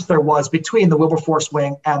difference there was between the Wilberforce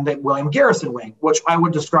wing and the William Garrison wing, which I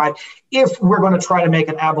would describe, if we're going to try to make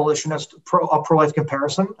an abolitionist pro-life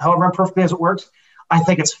comparison, however imperfectly as it works, I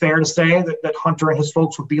think it's fair to say that Hunter and his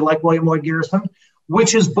folks would be like William Lloyd Garrison,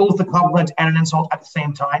 which is both a compliment and an insult at the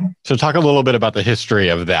same time. So talk a little bit about the history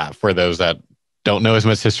of that for those that don't know as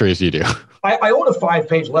much history as you do. I own a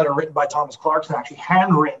 5-page letter written by Thomas Clarkson, actually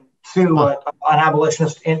handwritten to an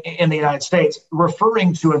abolitionist in the United States,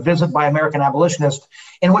 referring to a visit by American abolitionists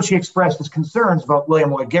in which he expressed his concerns about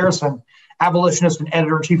William Lloyd Garrison, abolitionist and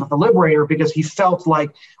editor-in-chief of The Liberator, because he felt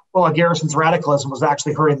like, Garrison's radicalism was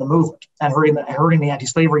actually hurting the movement and hurting the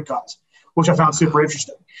anti-slavery cause, which I found super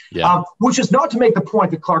interesting. Yeah. Which is not to make the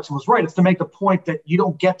point that Clarkson was right. It's to make the point that you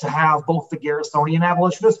don't get to have both the Garrisonian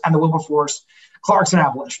abolitionists and the Wilberforce-Clarkson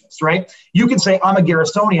abolitionists, right? You can say, I'm a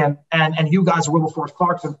Garrisonian and you guys are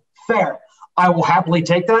Wilberforce-Clarkson. Fair. I will happily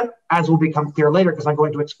take that, as will become clear later, because I'm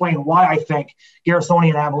going to explain why I think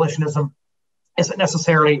Garrisonian abolitionism isn't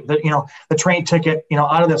necessarily the train ticket,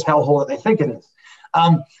 out of this hellhole that they think it is.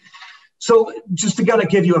 So just to kind of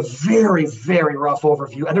give you a very, very rough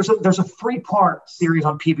overview, and there's a 3-part series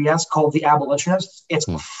on PBS called The Abolitionists. It's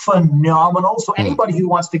phenomenal. So anybody who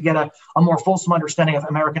wants to get a more fulsome understanding of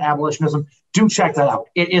American abolitionism, do check that out.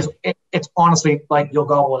 It's honestly like you'll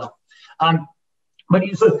gobble it up. But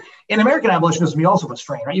so in American abolitionism, you also have a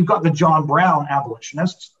strain, right? You've got the John Brown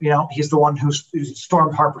abolitionists. He's the one who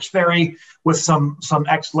stormed Harper's Ferry with some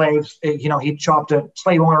ex-slaves. He chopped a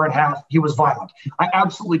slave owner in half. He was violent. I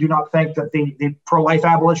absolutely do not think that the pro-life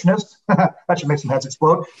abolitionists, that should make some heads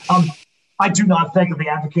explode. I do not think that they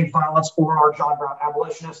advocate violence or are John Brown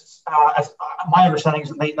abolitionists. My understanding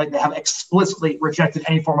is that they have explicitly rejected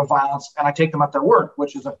any form of violence, and I take them at their word,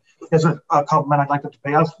 which is a compliment I'd like them to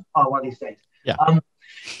pay us one of these days. Yeah.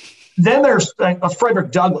 Then there's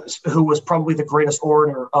Frederick Douglass, who was probably the greatest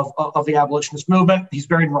orator of the abolitionist movement. He's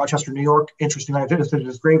buried in Rochester, New York. Interestingly, I visited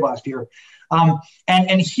his grave last year.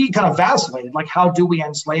 And he kind of vacillated, like, how do we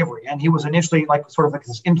end slavery? And he was initially sort of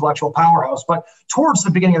this intellectual powerhouse. But towards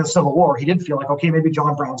the beginning of the Civil War, he did feel like, okay, maybe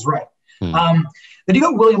John Brown's right. Then you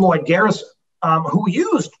got William Lloyd Garrison, who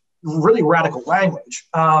used really radical language.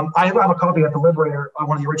 I have a copy of The Liberator,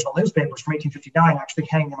 one of the original newspapers from 1859, actually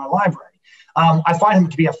hanging in my library. I find him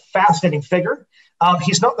to be a fascinating figure.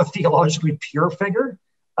 He's not the theologically pure figure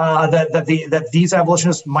that these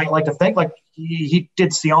abolitionists might like to think. Like he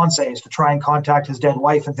did seances to try and contact his dead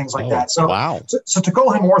wife and things like that. So, wow. So to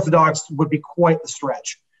call him orthodox would be quite the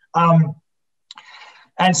stretch.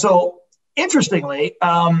 And so, interestingly,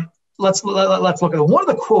 let's look at one of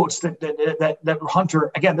the quotes that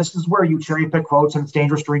Hunter, again, this is where you cherry pick quotes and it's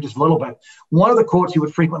dangerous to read just a little bit. One of the quotes he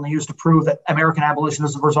would frequently use to prove that American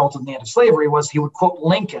abolitionism resulted in the end of slavery was he would quote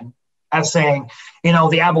Lincoln as saying,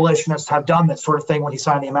 the abolitionists have done this sort of thing when he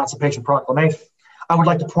signed the Emancipation Proclamation. I would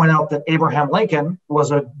like to point out that Abraham Lincoln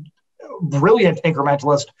was a brilliant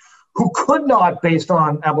incrementalist who could not, based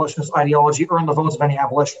on abolitionist ideology, earn the votes of any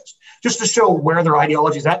abolitionist. Just to show where their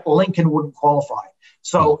ideology is at, Lincoln wouldn't qualify.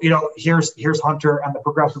 So, here's Hunter and the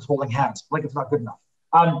progressives holding hands. Lincoln's not good enough.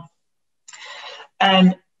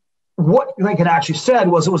 And what Lincoln actually said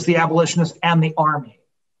was it was the abolitionists and the army.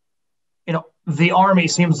 The army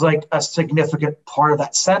seems like a significant part of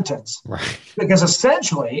that sentence. Right. Because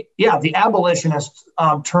essentially, the abolitionists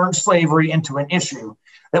turned slavery into an issue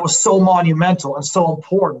that was so monumental and so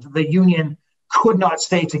important that the Union could not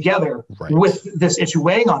stay together with this issue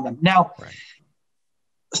weighing on them. Now,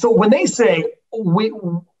 so when they say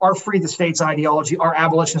our free the states ideology, our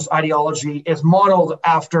abolitionist ideology is modeled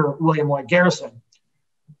after William Lloyd Garrison,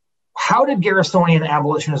 how did Garrisonian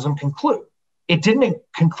abolitionism conclude? It didn't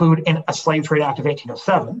conclude in a Slave Trade Act of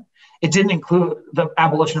 1807. It didn't include the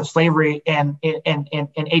abolition of slavery in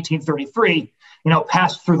 1833,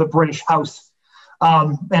 passed through the British House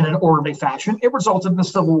in an orderly fashion. It resulted in a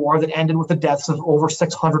civil war that ended with the deaths of over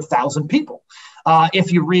 600,000 people.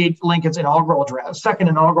 If you read Lincoln's inaugural address, second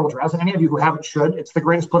inaugural address, and any of you who haven't should, it's the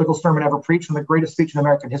greatest political sermon ever preached and the greatest speech in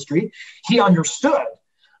American history. He understood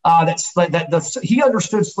he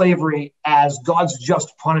understood slavery as God's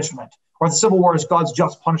just punishment, or the Civil War as God's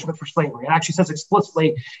just punishment for slavery. It actually says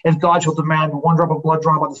explicitly, if God shall demand one drop of blood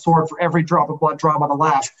drawn by the sword for every drop of blood drawn by the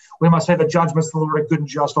lash, we must say the judgments of the Lord are good and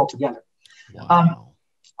just altogether. Wow.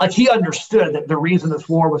 Like he understood that the reason this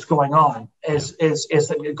war was going on is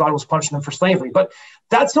that God was punishing them for slavery. But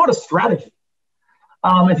that's not a strategy.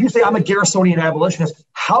 If you say I'm a Garrisonian abolitionist,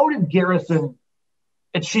 how did Garrison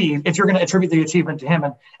achieve, if you're going to attribute the achievement to him,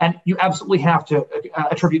 and you absolutely have to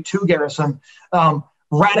attribute to Garrison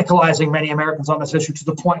radicalizing many Americans on this issue to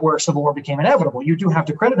the point where a civil war became inevitable. You do have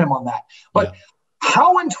to credit him on that. But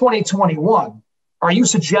how in 2021 are you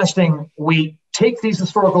suggesting we take these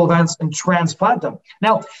historical events and transplant them?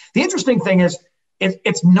 Now, the interesting thing is,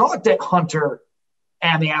 it's not that Hunter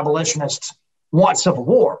and the abolitionists want civil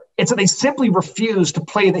war. It's that they simply refuse to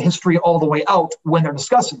play the history all the way out when they're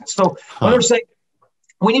discussing it. So when they're saying,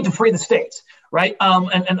 we need to free the states, right?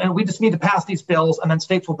 And we just need to pass these bills, and then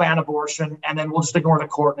states will ban abortion, and then we'll just ignore the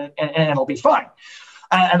court, and it'll be fine.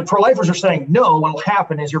 And the pro-lifers are saying, no, what will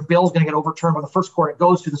happen is your bill's going to get overturned by the first court it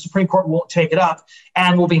goes to. The Supreme Court won't take it up,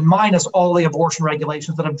 and will be minus all the abortion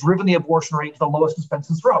regulations that have driven the abortion rate to the lowest it's been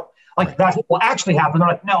since Roe. Like, that's what will actually happen. They're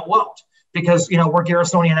like, no, it won't, because, we're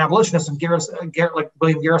Garrisonian abolitionists, and like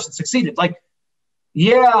William Garrison succeeded. Like,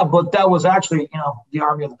 yeah, but that was actually, the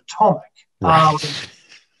Army of the Potomac.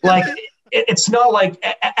 Right. It's not like,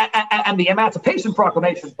 and the Emancipation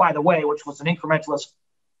Proclamation, by the way, which was an incrementalist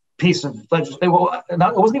piece of legislation. Well, it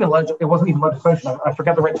wasn't even legislation. I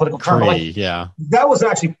forgot the right political term. That was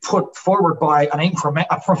actually put forward by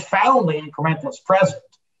a profoundly incrementalist president.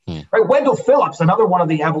 Right? Wendell Phillips, another one of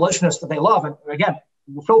the abolitionists that they love, and again,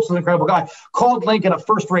 Phillips is an incredible guy, called Lincoln a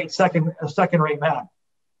first-rate, second-rate man.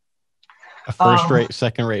 A first-rate,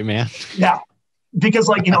 second-rate man. Yeah.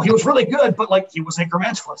 Because, he was really good, but, he was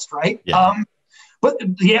incrementalist, right? Yeah. But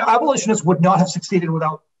the abolitionists would not have succeeded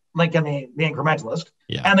without Lincoln, the incrementalist,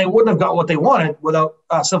 and they wouldn't have got what they wanted without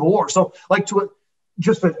Civil War. So,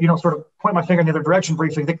 sort of point my finger in the other direction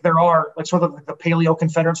briefly, I think there are, sort of the Paleo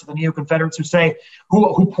Confederates or the Neo Confederates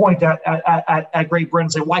who point at Great Britain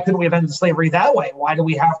and say, why couldn't we have ended slavery that way? Why did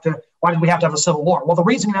we have to have a Civil War? Well, the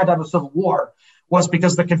reason we had to have a Civil War was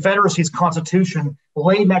because the Confederacy's Constitution,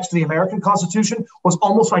 laid next to the American Constitution, was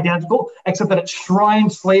almost identical, except that it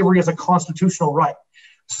shrined slavery as a constitutional right.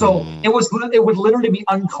 So it would literally be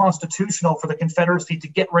unconstitutional for the Confederacy to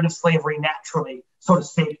get rid of slavery naturally, so to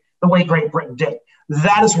speak, the way Great Britain did.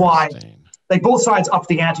 That is why both sides upped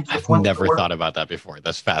the ante. I've never thought about that before.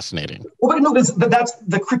 That's fascinating. Well, but no, that's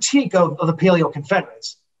the critique of the Paleo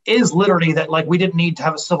Confederates. Is literally that we didn't need to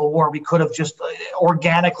have a civil war. We could have just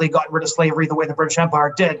organically gotten rid of slavery the way the British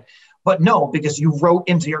Empire did. But no, because you wrote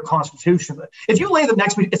into your constitution. If you lay them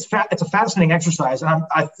next to it's a fascinating exercise, and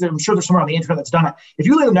I'm sure there's someone on the internet that's done it. If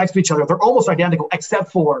you lay them next to each other, they're almost identical,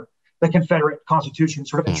 except for the Confederate Constitution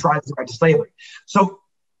sort of enshrines the right to slavery. So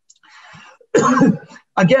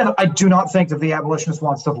again, I do not think that the abolitionists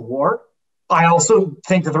want civil war. I also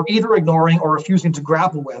think that they're either ignoring or refusing to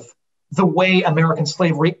grapple with the way American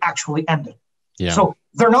slavery actually ended. Yeah. So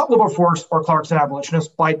they're not Wilberforce or Clarkson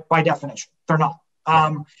abolitionists by definition. They're not.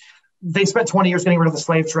 They spent 20 years getting rid of the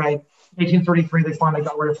slave trade. 1833, they finally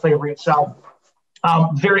got rid of slavery itself.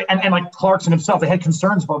 Like Clarkson himself, they had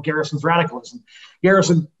concerns about Garrison's radicalism.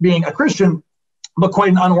 Garrison being a Christian, but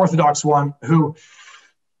quite an unorthodox one, who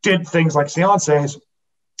did things like seances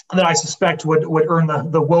that I suspect would earn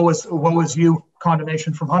the woe is you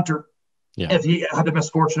condemnation from Hunter. Yeah. If he had the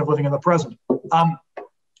misfortune of living in the present.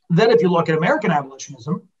 Then if you look at American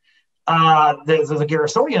abolitionism, the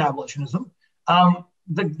Garrisonian abolitionism,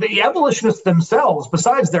 the abolitionists themselves,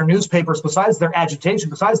 besides their newspapers, besides their agitation,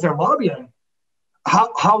 besides their lobbying,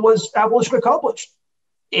 how was abolition accomplished?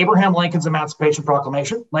 Abraham Lincoln's Emancipation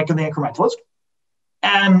Proclamation, Lincoln the Incrementalist,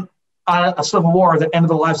 and a civil war that ended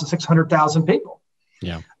the lives of 600,000 people.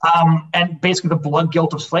 Yeah. And basically the blood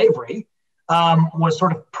guilt of slavery was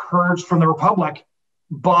sort of purged from the Republic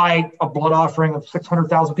by a blood offering of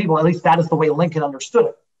 600,000 people. At least that is the way Lincoln understood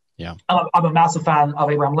it. Yeah, I'm a massive fan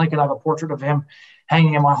of Abraham Lincoln. I have a portrait of him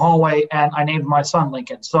hanging in my hallway, and I named my son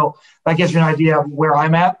Lincoln. So that gives you an idea of where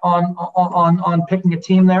I'm at on picking a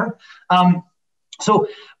team there. So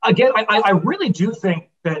again, I really do think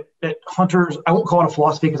that Hunter's, I won't call it a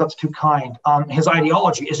philosophy because that's too kind. His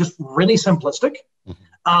ideology is just really simplistic,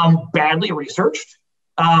 badly researched,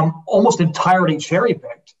 almost entirely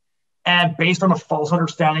cherry-picked, and based on a false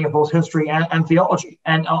understanding of both history and theology.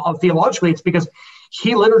 And theologically, it's because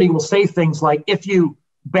he literally will say things like, if you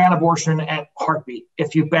ban abortion at heartbeat,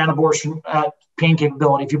 if you ban abortion at pain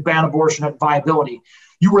capability, if you ban abortion at viability,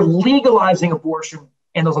 you were legalizing abortion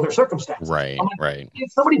in those other circumstances. Right, right.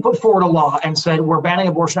 If somebody put forward a law and said, we're banning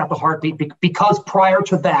abortion at the heartbeat because prior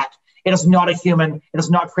to that, it is not a human, it is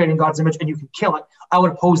not created in God's image, and you can kill it, I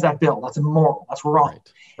would oppose that bill. That's immoral. That's wrong.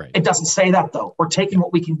 Right. It doesn't say that, though. We're taking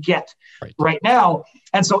what we can get right now.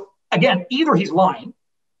 And so, again, either he's lying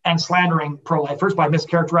and slandering pro-lifers by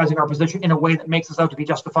mischaracterizing our position in a way that makes us out to be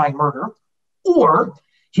justifying murder, or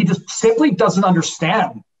he just simply doesn't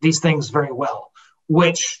understand these things very well,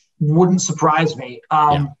 which wouldn't surprise me.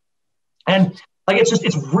 And like,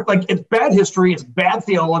 it's bad history, it's bad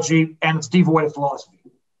theology, and it's devoid of philosophy.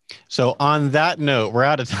 So on that note, we're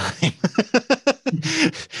out of time.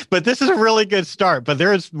 But this is a really good start. But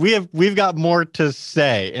we've got more to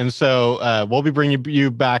say, and so we'll be bringing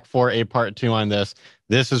you back for a part 2 on this.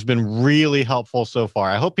 This has been really helpful so far.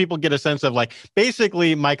 I hope people get a sense of, like,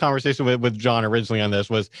 basically my conversation with John originally on this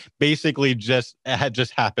was basically had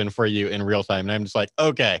just happened for you in real time. And I'm just like,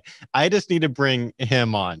 okay, I just need to bring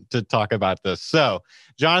him on to talk about this. So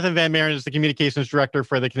Jonathon Van Maren is the communications director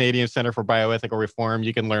for the Canadian Centre for Bioethical Reform.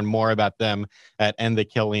 You can learn more about them at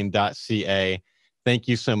endthekilling.ca. Thank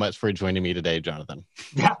you so much for joining me today, Jonathon.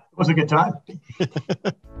 Yeah, it was a good time.